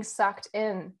getting sucked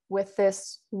in with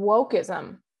this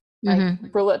wokeism, like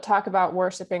Mhm. talk about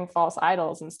worshiping false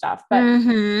idols and stuff. But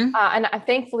Mhm.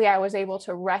 thankfully, I was able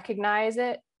to recognize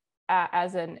it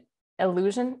as an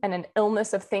illusion and an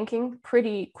illness of thinking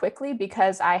pretty quickly,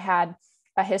 because I had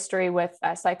a history with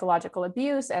psychological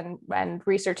abuse and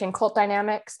researching cult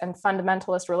dynamics and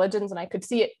fundamentalist religions, and I could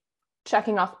see it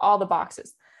checking off all the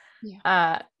boxes. Yeah.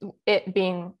 Uh, it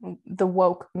being the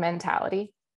woke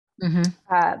mentality. Mhm.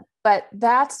 But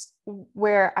that's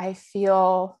where I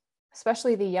feel,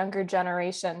 especially the younger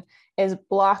generation, is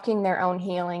blocking their own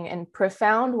healing in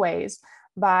profound ways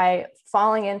by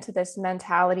falling into this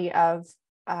mentality of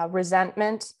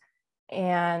resentment,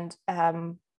 and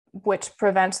which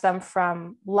prevents them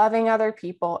from loving other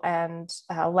people and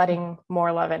letting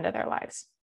more love into their lives.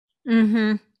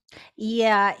 Mhm.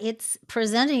 Yeah, it's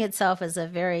presenting itself as a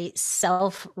very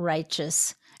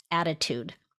self-righteous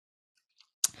attitude,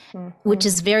 which Mm-hmm.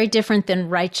 is very different than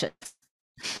righteous.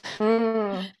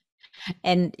 Mm.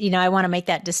 And, I want to make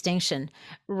that distinction.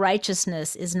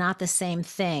 Righteousness is not the same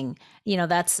thing.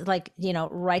 That's like,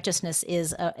 righteousness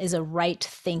is a right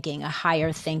thinking, a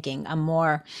higher thinking, a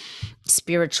more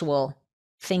spiritual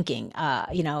thinking.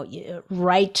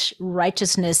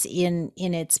 Righteousness in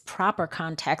its proper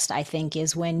context, I think,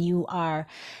 is when you are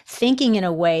thinking in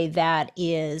a way that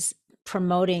is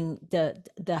promoting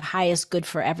the highest good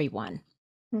for everyone.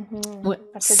 Mm-hmm. That's a good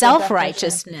definition.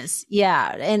 Self-righteousness,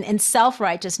 yeah, and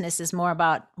self-righteousness is more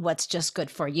about what's just good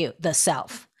for you, the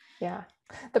self. Yeah.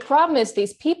 The problem is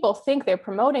these people think they're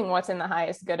promoting what's in the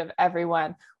highest good of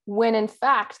everyone, when in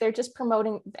fact they're just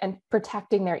promoting and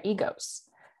protecting their egos.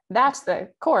 That's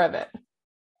the core of it.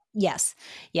 Yes.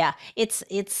 Yeah. It's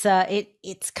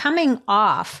coming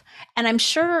off. And I'm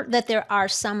sure that there are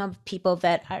some of people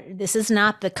that this is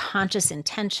not the conscious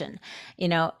intention,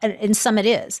 and some it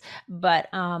is, but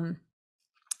I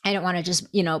don't want to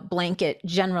just, blanket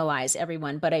generalize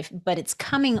everyone, but it's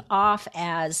coming off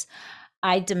as,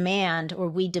 I demand, or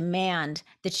we demand,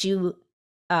 that you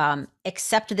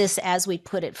accept this as we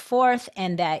put it forth,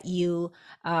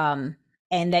 um,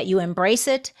 and that you embrace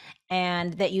it,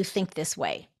 and that you think this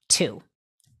way too.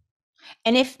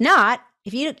 And if not,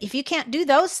 if you can't do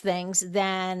those things,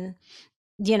 then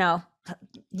you know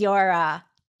you're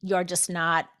you're just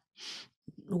not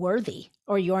worthy,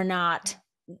 or you're not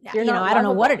You're not I don't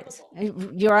know what lovable. it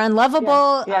is. You're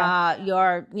unlovable. Yeah.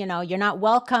 You're not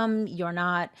welcome. You're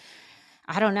not,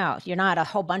 I don't know. You're not a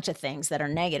whole bunch of things that are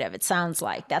negative. It sounds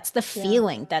like that's the Yeah.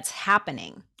 feeling that's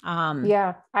happening.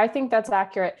 Yeah. I think that's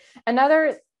accurate.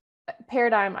 Another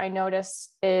paradigm I notice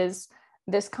is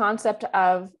this concept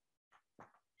of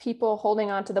people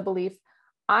holding on to the belief,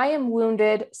 I am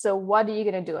wounded, so what are you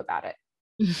going to do about it?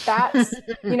 That's,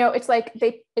 it's like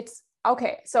it's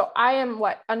okay. So I am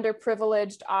what,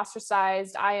 underprivileged,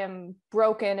 ostracized, I am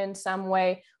broken in some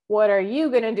way. What are you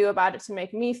going to do about it to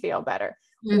make me feel better?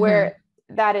 Mhm. Where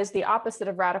that is the opposite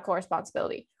of radical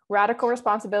responsibility. Radical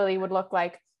responsibility would look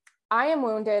like, I am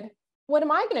wounded. What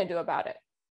am I going to do about it?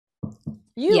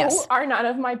 You Yes. are none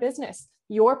of my business.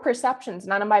 Your perceptions,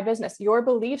 none of my business. Your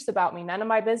beliefs about me, none of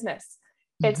my business.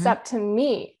 It's Mhm. up to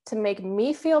me to make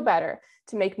me feel better,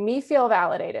 to make me feel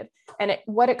validated. And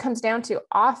what it comes down to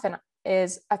often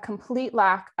is a complete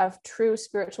lack of true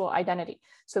spiritual identity.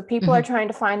 So people are Mhm. trying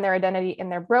to find their identity in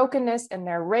their brokenness, in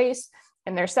their race,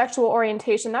 in their sexual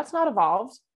orientation. That's not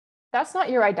evolved. That's not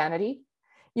your identity.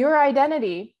 Your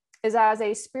identity is as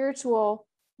a spiritual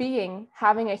being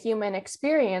having a human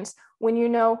experience. When you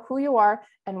know who you are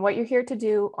and what you're here to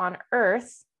do on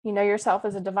earth, you know yourself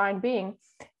as a divine being,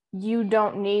 you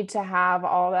don't need to have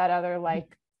all that other like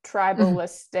Mhm.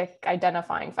 tribalistic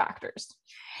identifying factors.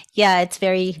 Yeah, it's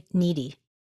very needy.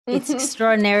 It's Mm-hmm.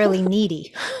 extraordinarily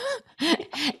needy.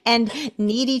 And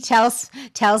needy tells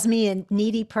me a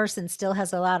needy person still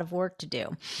has a lot of work to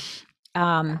do.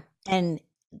 Yeah. And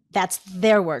that's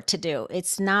their work to do.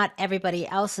 It's not everybody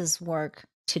else's work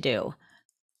to do.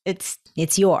 It's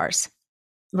yours,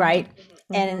 right?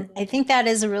 Mm-hmm. Mm-hmm. And I think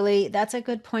that's a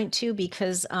good point too,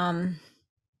 because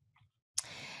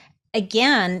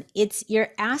again, it's you're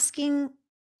asking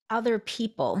other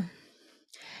people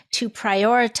to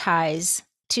prioritize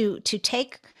to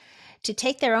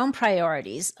take their own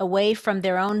priorities away from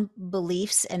their own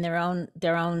beliefs and their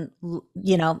own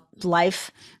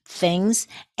life things,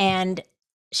 and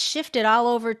shift it all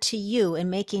over to you and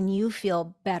making you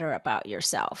feel better about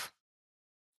yourself.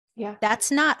 Yeah. That's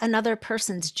not another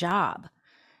person's job.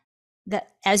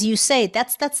 That, as you say,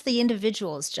 that's the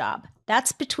individual's job.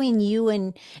 That's between you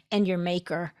and your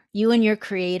maker, you and your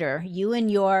creator, you and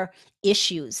your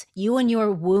issues, you and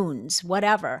your wounds,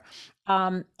 whatever.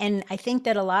 And I think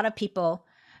that a lot of people,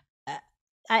 uh,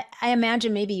 I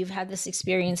imagine maybe you've had this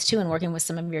experience too in working with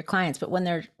some of your clients, but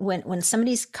when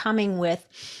somebody's coming with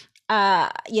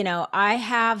I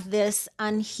have this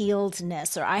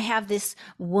unhealedness, or I have this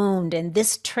wound and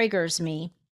this triggers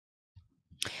me.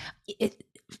 It,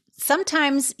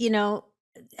 sometimes,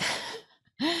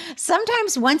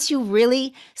 sometimes once you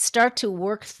really start to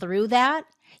work through that,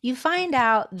 you find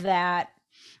out that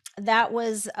that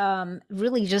was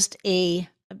really just a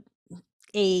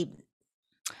a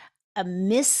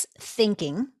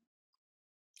misthinking,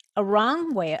 a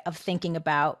wrong way of thinking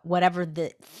about whatever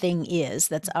the thing is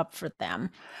that's up for them.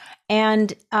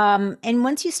 And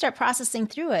once you start processing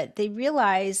through it, they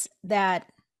realize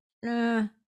that, uh,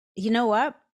 you know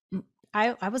what,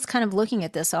 I was kind of looking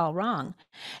at this all wrong.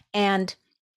 And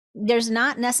there's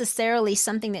not necessarily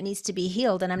something that needs to be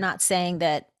healed. And I'm not saying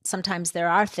that sometimes there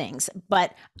are things,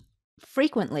 but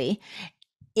frequently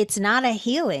it's not a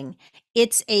healing.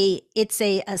 It's a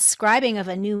ascribing of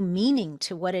a new meaning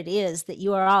to what it is that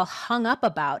you are all hung up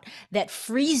about, that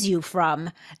frees you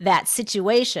from that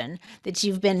situation that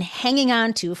you've been hanging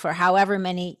on to for however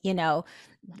many,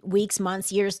 weeks,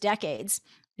 months, years, decades,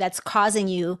 that's causing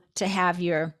you to have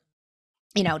your,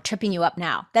 tripping you up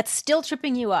now. That's still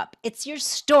tripping you up. It's your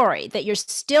story that you're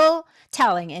still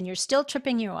telling, and you're still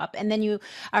tripping you up. And then you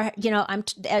are,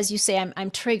 as you say, I'm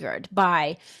triggered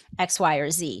by X, Y,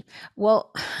 or Z.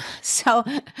 Well, so,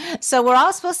 so we're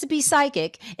all supposed to be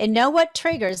psychic and know what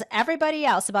triggers everybody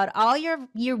else about all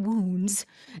your wounds,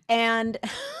 and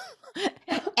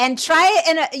and try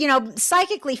it, and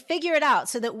psychically figure it out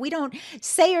so that we don't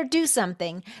say or do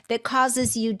something that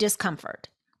causes you discomfort.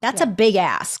 That's a Yeah. big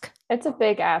ask. It's a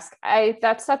big ask.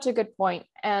 That's such a good point.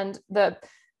 And the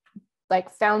like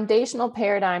foundational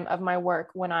paradigm of my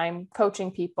work when I'm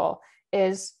coaching people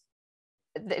is,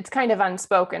 it's kind of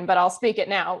unspoken, but I'll speak it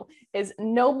now, is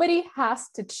nobody has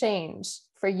to change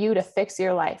for you to fix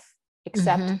your life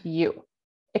except Mm-hmm. you.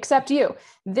 Except you.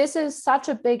 This is such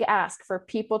a big ask for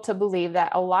people to believe,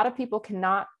 that a lot of people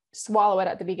cannot swallow it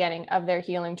at the beginning of their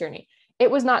healing journey. It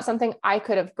was not something I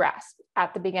could have grasped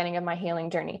at the beginning of my healing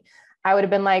journey. I would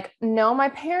have been like, no, my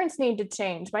parents need to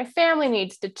change. My family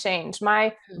needs to change.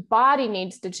 My body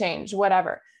needs to change,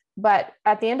 whatever. But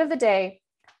at the end of the day,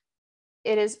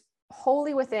 it is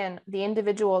wholly within the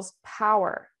individual's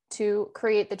power to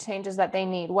create the changes that they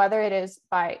need, whether it is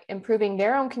by improving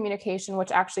their own communication,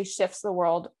 which actually shifts the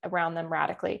world around them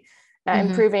radically,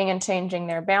 improving and changing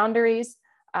their boundaries,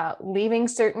 leaving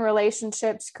certain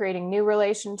relationships, creating new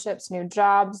relationships, new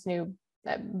jobs, new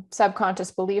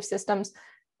subconscious belief systems.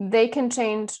 They can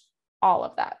change all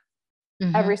of that,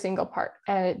 every single part.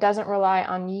 And it doesn't rely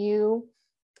on you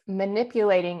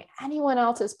manipulating anyone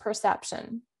else's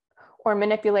perception or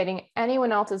manipulating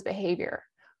anyone else's behavior,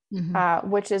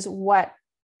 which is what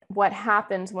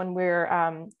happens when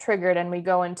we're triggered and we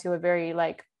go into a very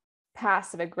like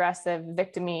passive aggressive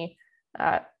victim-y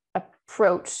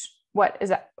approach. What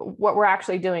we're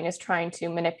actually doing is trying to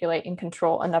manipulate and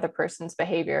control another person's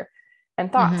behavior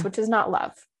and thoughts, which is not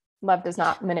love. Love does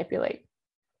not manipulate.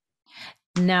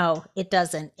 No, it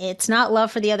doesn't. It's not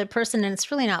love for the other person, and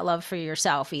it's really not love for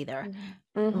yourself either,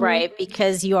 right?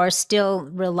 Because you are still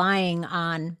relying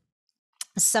on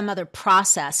some other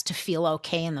process to feel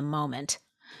okay in the moment,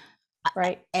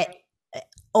 right?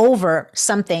 Over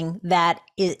something that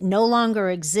it no longer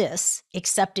exists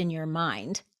except in your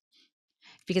mind.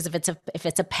 Because if it's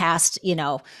a past,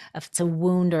 if it's a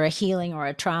wound or a healing or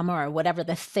a trauma or whatever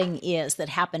the thing is that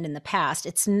happened in the past,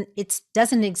 it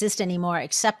doesn't exist anymore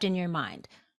except in your mind.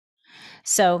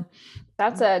 So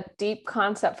that's a deep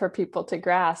concept for people to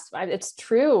grasp. It's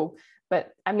true,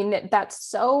 but I mean, that's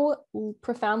so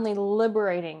profoundly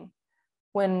liberating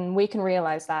when we can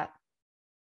realize that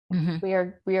we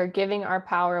are giving our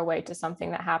power away to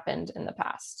something that happened in the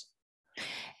past.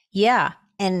 Yeah,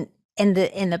 and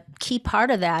the key part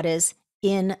of that is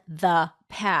in the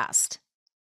past,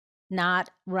 not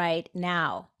right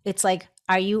now. It's like,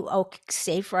 are you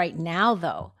safe right now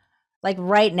though? Like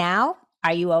right now,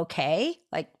 are you okay?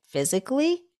 Like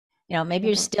physically? Maybe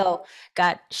you're still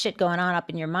got shit going on up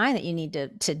in your mind that you need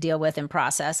to deal with and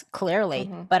process clearly,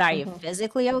 but are you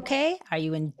physically okay? Are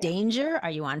you in danger?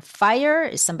 Are you on fire?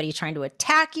 Is somebody trying to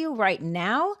attack you right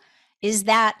now? Is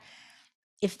that,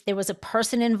 if there was a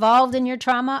person involved in your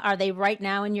trauma, are they right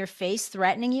now in your face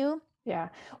threatening you? Yeah.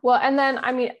 Well, and then,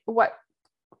 I mean, what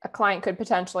a client could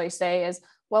potentially say is,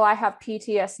 well, I have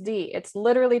PTSD. It's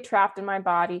literally trapped in my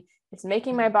body. It's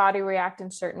making my body react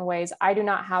in certain ways. I do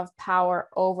not have power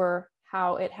over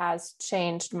how it has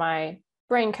changed my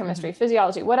brain chemistry,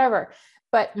 physiology, whatever.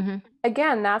 But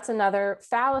again, that's another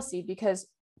fallacy, because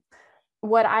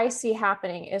what I see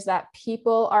happening is that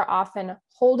people are often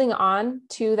holding on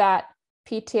to that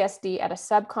PTSD at a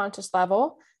subconscious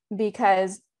level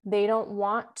because they don't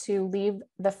want to leave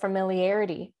the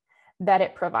familiarity that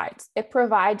it provides. It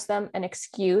provides them an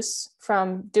excuse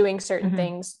from doing certain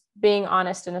things, being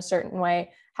honest in a certain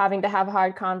way, having to have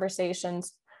hard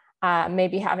conversations,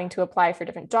 maybe having to apply for a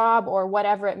different job or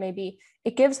whatever it may be.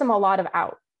 It gives them a lot of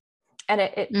out, and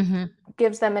it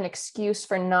gives them an excuse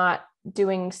for not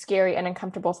doing scary and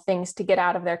uncomfortable things to get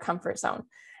out of their comfort zone.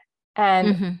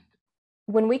 And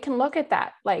when we can look at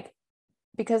that, like,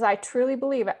 because I truly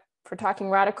believe, if we're talking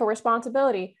radical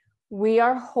responsibility, we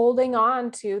are holding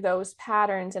on to those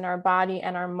patterns in our body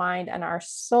and our mind and our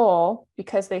soul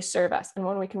because they serve us. And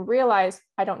when we can realize,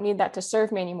 I don't need that to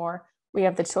serve me anymore, we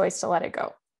have the choice to let it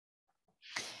go.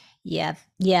 Yeah.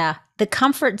 Yeah. The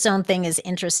comfort zone thing is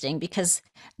interesting because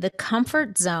the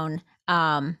comfort zone,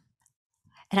 and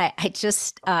I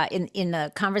just, in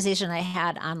the conversation I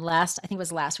had on I think it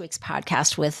was last week's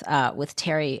podcast with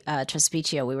Terry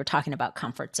Trespicio, we were talking about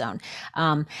comfort zone.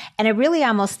 And I really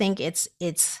almost think it's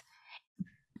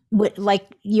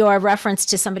like your reference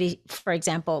to somebody, for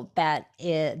example, that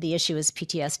the issue is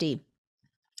PTSD.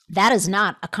 That is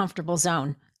not a comfortable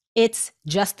zone. It's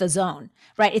just the zone,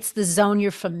 right? It's the zone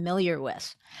you're familiar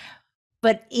with.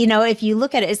 But, if you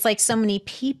look at it, it's like so many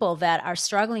people that are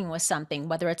struggling with something,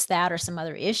 whether it's that or some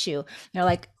other issue,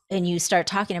 and you start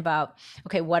talking about,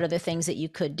 okay, what are the things that you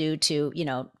could do to,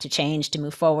 to change, to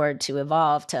move forward, to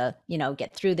evolve, to,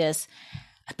 get through this.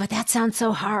 But that sounds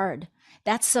so hard.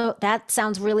 That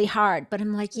sounds really hard. But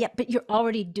I'm like, yeah, but you're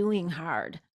already doing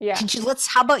hard. Yeah.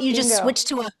 How about you just switch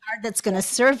to a hard that's going to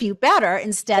serve you better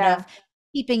instead of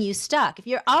keeping you stuck. If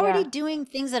you're already doing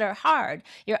things that are hard,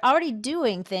 you're already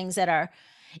doing things that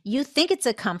you think it's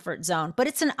a comfort zone, but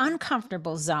it's an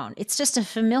uncomfortable zone. It's just a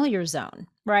familiar zone,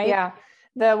 right? Yeah.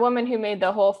 The woman who made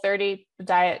the Whole30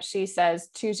 diet, she says,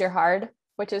 choose your hard,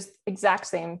 which is exact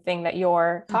same thing that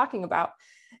you're talking about.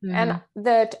 And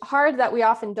the hard that we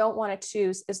often don't want to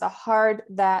choose is the hard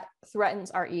that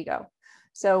threatens our ego.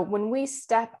 So when we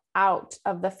step out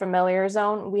of the familiar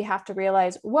zone, we have to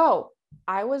realize, whoa,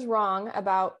 I was wrong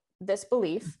about this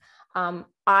belief.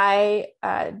 I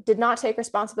did not take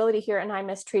responsibility here, and I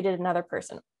mistreated another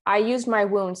person. I used my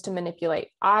wounds to manipulate.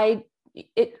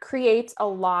 It creates a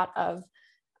lot of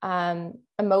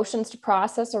emotions to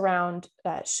process around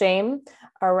shame,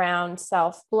 around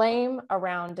self-blame,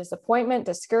 around disappointment,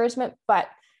 discouragement, but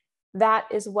that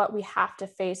is what we have to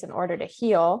face in order to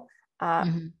heal.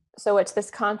 So it's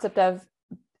this concept of,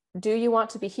 do you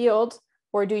want to be healed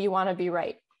or do you want to be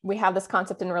right? We have this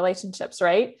concept in relationships,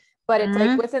 right? But it's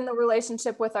like within the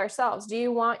relationship with ourselves. Do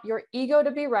you want your ego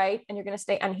to be right and you're going to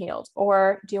stay unhealed?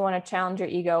 Or do you want to challenge your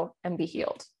ego and be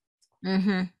healed?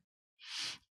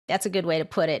 That's a good way to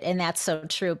put it. And that's so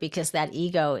true, because that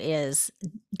ego is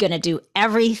going to do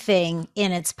everything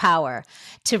in its power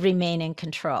to remain in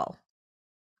control.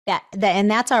 And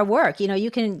that's our work. You know,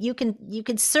 you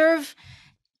can serve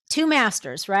two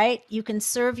masters, right? You can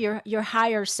serve your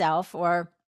higher self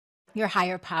or your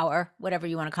higher power, whatever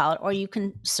you want to call it, or you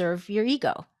can serve your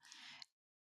ego.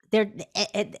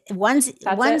 One's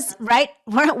right,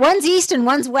 one's east and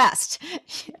one's west.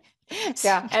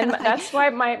 Yeah. And that's why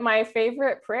my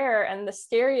favorite prayer and the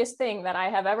scariest thing that I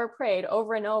have ever prayed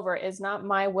over and over is not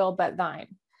my will, but thine.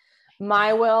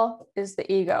 My will is the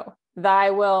ego. Thy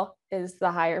will is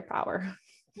the higher power.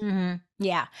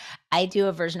 Yeah. I do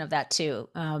a version of that too,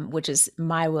 which is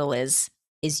my will is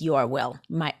your will,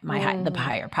 the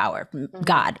higher power,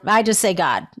 God. I just say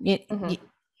God,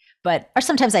 but, or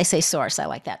sometimes I say source. I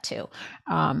like that too.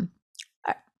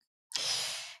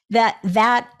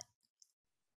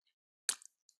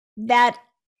 That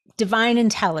divine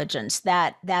intelligence,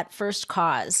 that first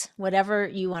cause, whatever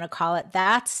you want to call it,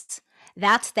 that's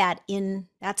that inner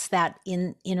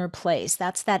place.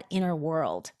 That's that inner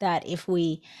world that if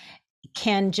we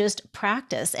can just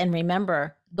practice and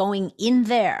remember going in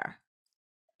there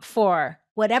for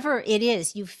whatever it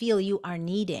is you feel you are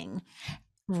needing,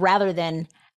 rather than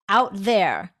out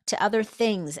there to other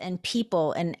things and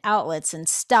people and outlets and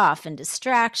stuff and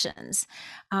distractions.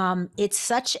 It's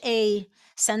such a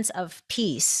sense of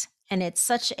peace, and it's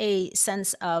such a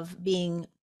sense of being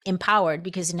empowered,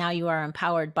 because now you are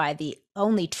empowered by the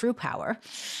only true power.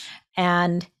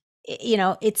 And you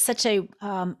know, it's such a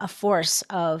force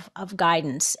of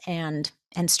guidance and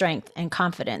strength and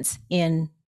confidence in,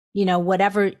 you know,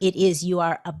 whatever it is you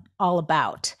are all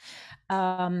about.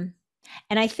 And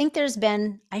I think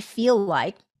I feel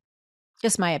like,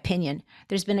 just my opinion,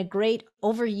 there's been a great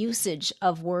overusage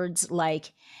of words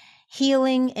like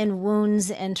healing and wounds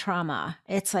and trauma.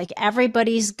 It's like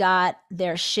everybody's got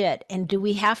their shit. And do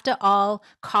we have to all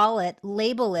call it,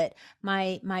 label it,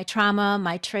 my trauma,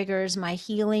 my triggers, my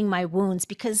healing, my wounds?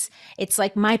 Because it's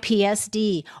like my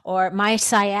PSD or my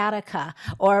sciatica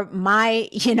or my,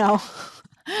 you know,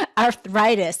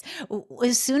 arthritis.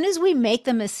 As soon as we make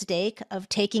the mistake of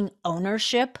taking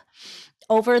ownership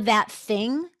over that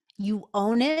thing, you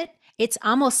own it. It's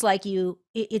almost like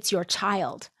it's your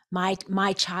child. My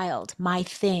child, my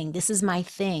thing. This is my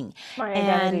thing. My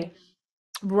identity.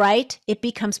 And, right? It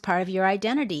becomes part of your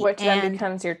identity. Which then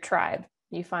becomes your tribe.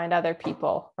 You find other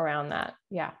people around that.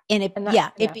 Yeah. And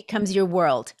it becomes your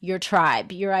world, your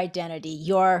tribe, your identity,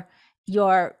 your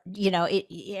you know,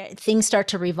 things start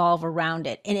to revolve around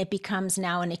it, and it becomes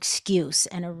now an excuse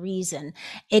and a reason.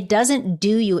 It doesn't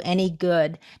do you any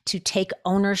good to take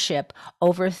ownership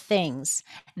over things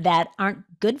that aren't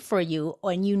good for you,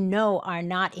 and you know are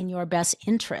not in your best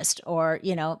interest, or,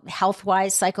 you know,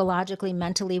 health-wise, psychologically,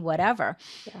 mentally, whatever.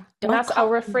 Yeah. And that's a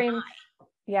reframe.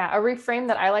 Yeah. A reframe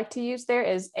that I like to use there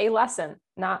is a lesson,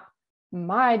 not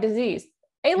my disease.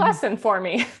 A lesson for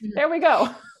me. There we go.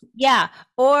 Yeah.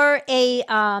 Or a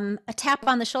tap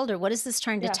on the shoulder. What is this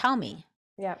trying to tell me?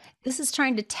 Yeah. This is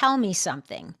trying to tell me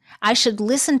something. I should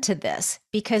listen to this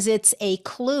because it's a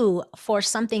clue for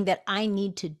something that I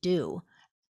need to do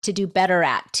better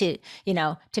at, to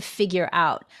figure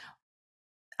out.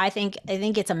 I think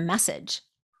it's a message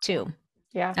too.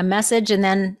 Yeah. A message, and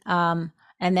then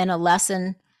a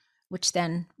lesson, which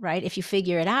then, right, if you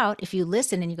figure it out, if you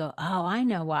listen and you go, oh, I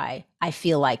know why I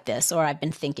feel like this, or I've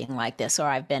been thinking like this, or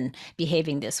I've been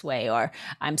behaving this way, or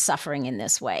I'm suffering in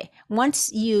this way.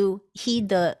 Once you heed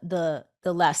the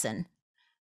lesson,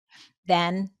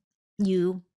 then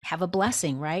you have a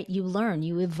blessing, right? You learn,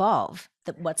 you evolve.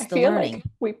 What's the learning? Like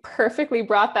we perfectly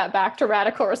brought that back to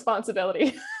radical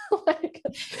responsibility.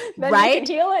 Then right? You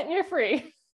can heal it and you're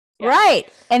free. Yeah. Right.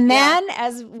 And then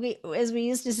as we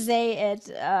used to say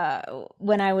it,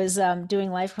 when I was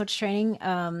doing life coach training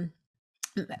a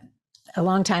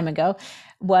long time ago,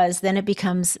 then it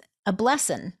becomes a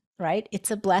blessing, right? It's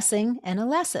a blessing and a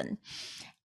lesson.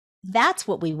 That's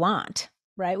what we want,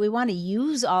 right? We want to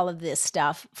use all of this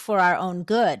stuff for our own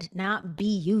good, not be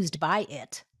used by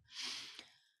it.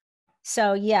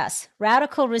 So, yes,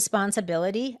 radical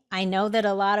responsibility. I know that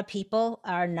a lot of people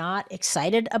are not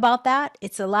excited about that.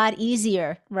 It's a lot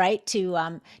easier, right,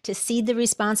 to cede the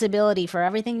responsibility for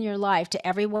everything in your life to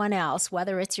everyone else,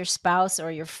 whether it's your spouse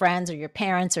or your friends or your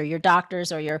parents or your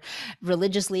doctors or your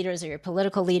religious leaders or your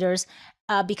political leaders,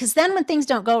 because then when things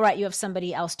don't go right, you have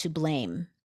somebody else to blame.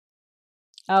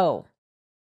 Oh,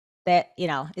 that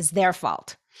is their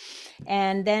fault,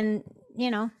 and then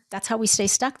that's how we stay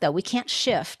stuck. Though we can't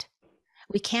shift.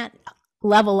 We can't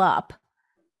level up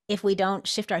if we don't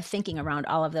shift our thinking around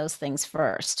all of those things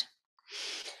first.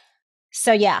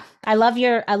 So yeah, I love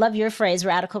your phrase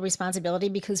radical responsibility,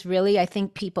 because really I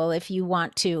think people, if you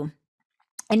want to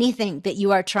anything that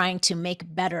you are trying to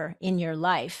make better in your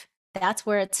life, that's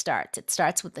where it starts. It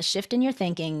starts with the shift in your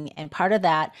thinking, and part of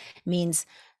that means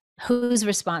who's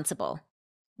responsible.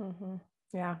 Mm-hmm.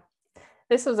 Yeah.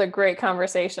 This was a great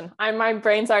conversation. My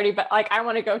brain's already, but like, I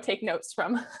want to go take notes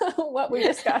from what we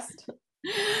discussed.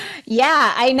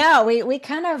 Yeah, I know. We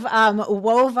kind of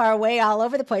wove our way all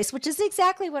over the place, which is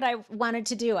exactly what I wanted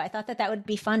to do. I thought that that would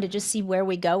be fun to just see where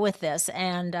we go with this,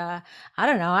 and I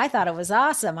don't know. I thought it was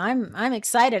awesome. I'm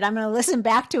excited. I'm going to listen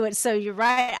back to it. So you're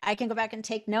right. I can go back and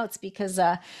take notes, because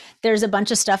there's a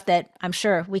bunch of stuff that I'm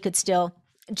sure we could still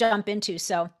jump into.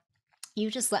 So you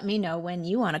just let me know when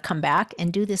you want to come back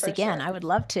and do this For again. sure. I would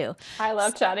love to. I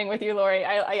love chatting with you, Lori.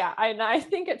 I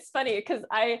think it's funny because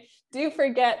I do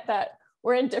forget that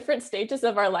we're in different stages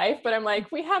of our life, but I'm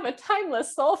like, we have a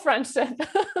timeless soul friendship.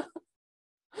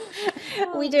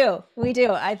 We do. We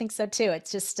do. I think so too.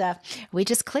 It's just we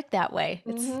just click that way.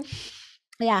 It's Mm-hmm.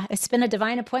 Yeah, it's been a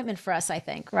divine appointment for us, I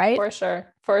think, right? For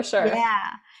sure. For sure. Yeah.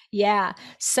 Yeah.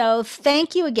 So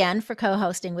thank you again for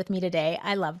co-hosting with me today.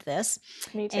 I loved this.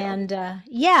 Me too. And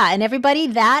yeah, and everybody,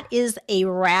 that is a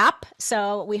wrap.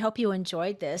 So we hope you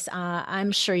enjoyed this.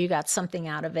 I'm sure you got something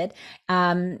out of it.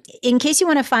 In case you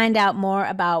want to find out more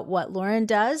about what Lauren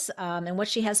does and what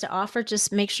she has to offer,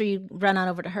 just make sure you run on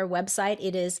over to her website.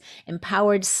 It is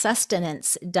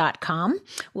empoweredsustenance.com.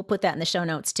 We'll put that in the show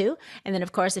notes too. And then,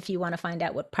 of course, if you want to find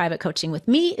out what private coaching with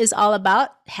me is all about,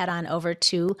 head on over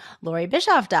to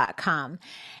lauriebischoff.com.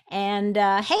 And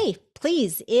hey,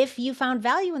 please, if you found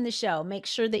value in the show, make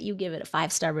sure that you give it a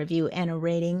 5-star review and a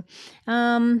rating.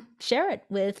 Share it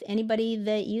with anybody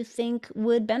that you think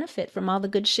would benefit from all the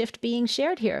good shift being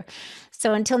shared here.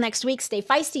 So until next week, stay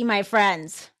feisty, my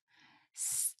friends.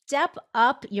 Step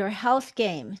up your health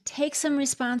game, take some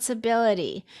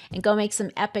responsibility, and go make some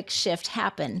epic shift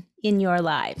happen in your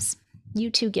lives.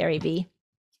 You too, Gary V.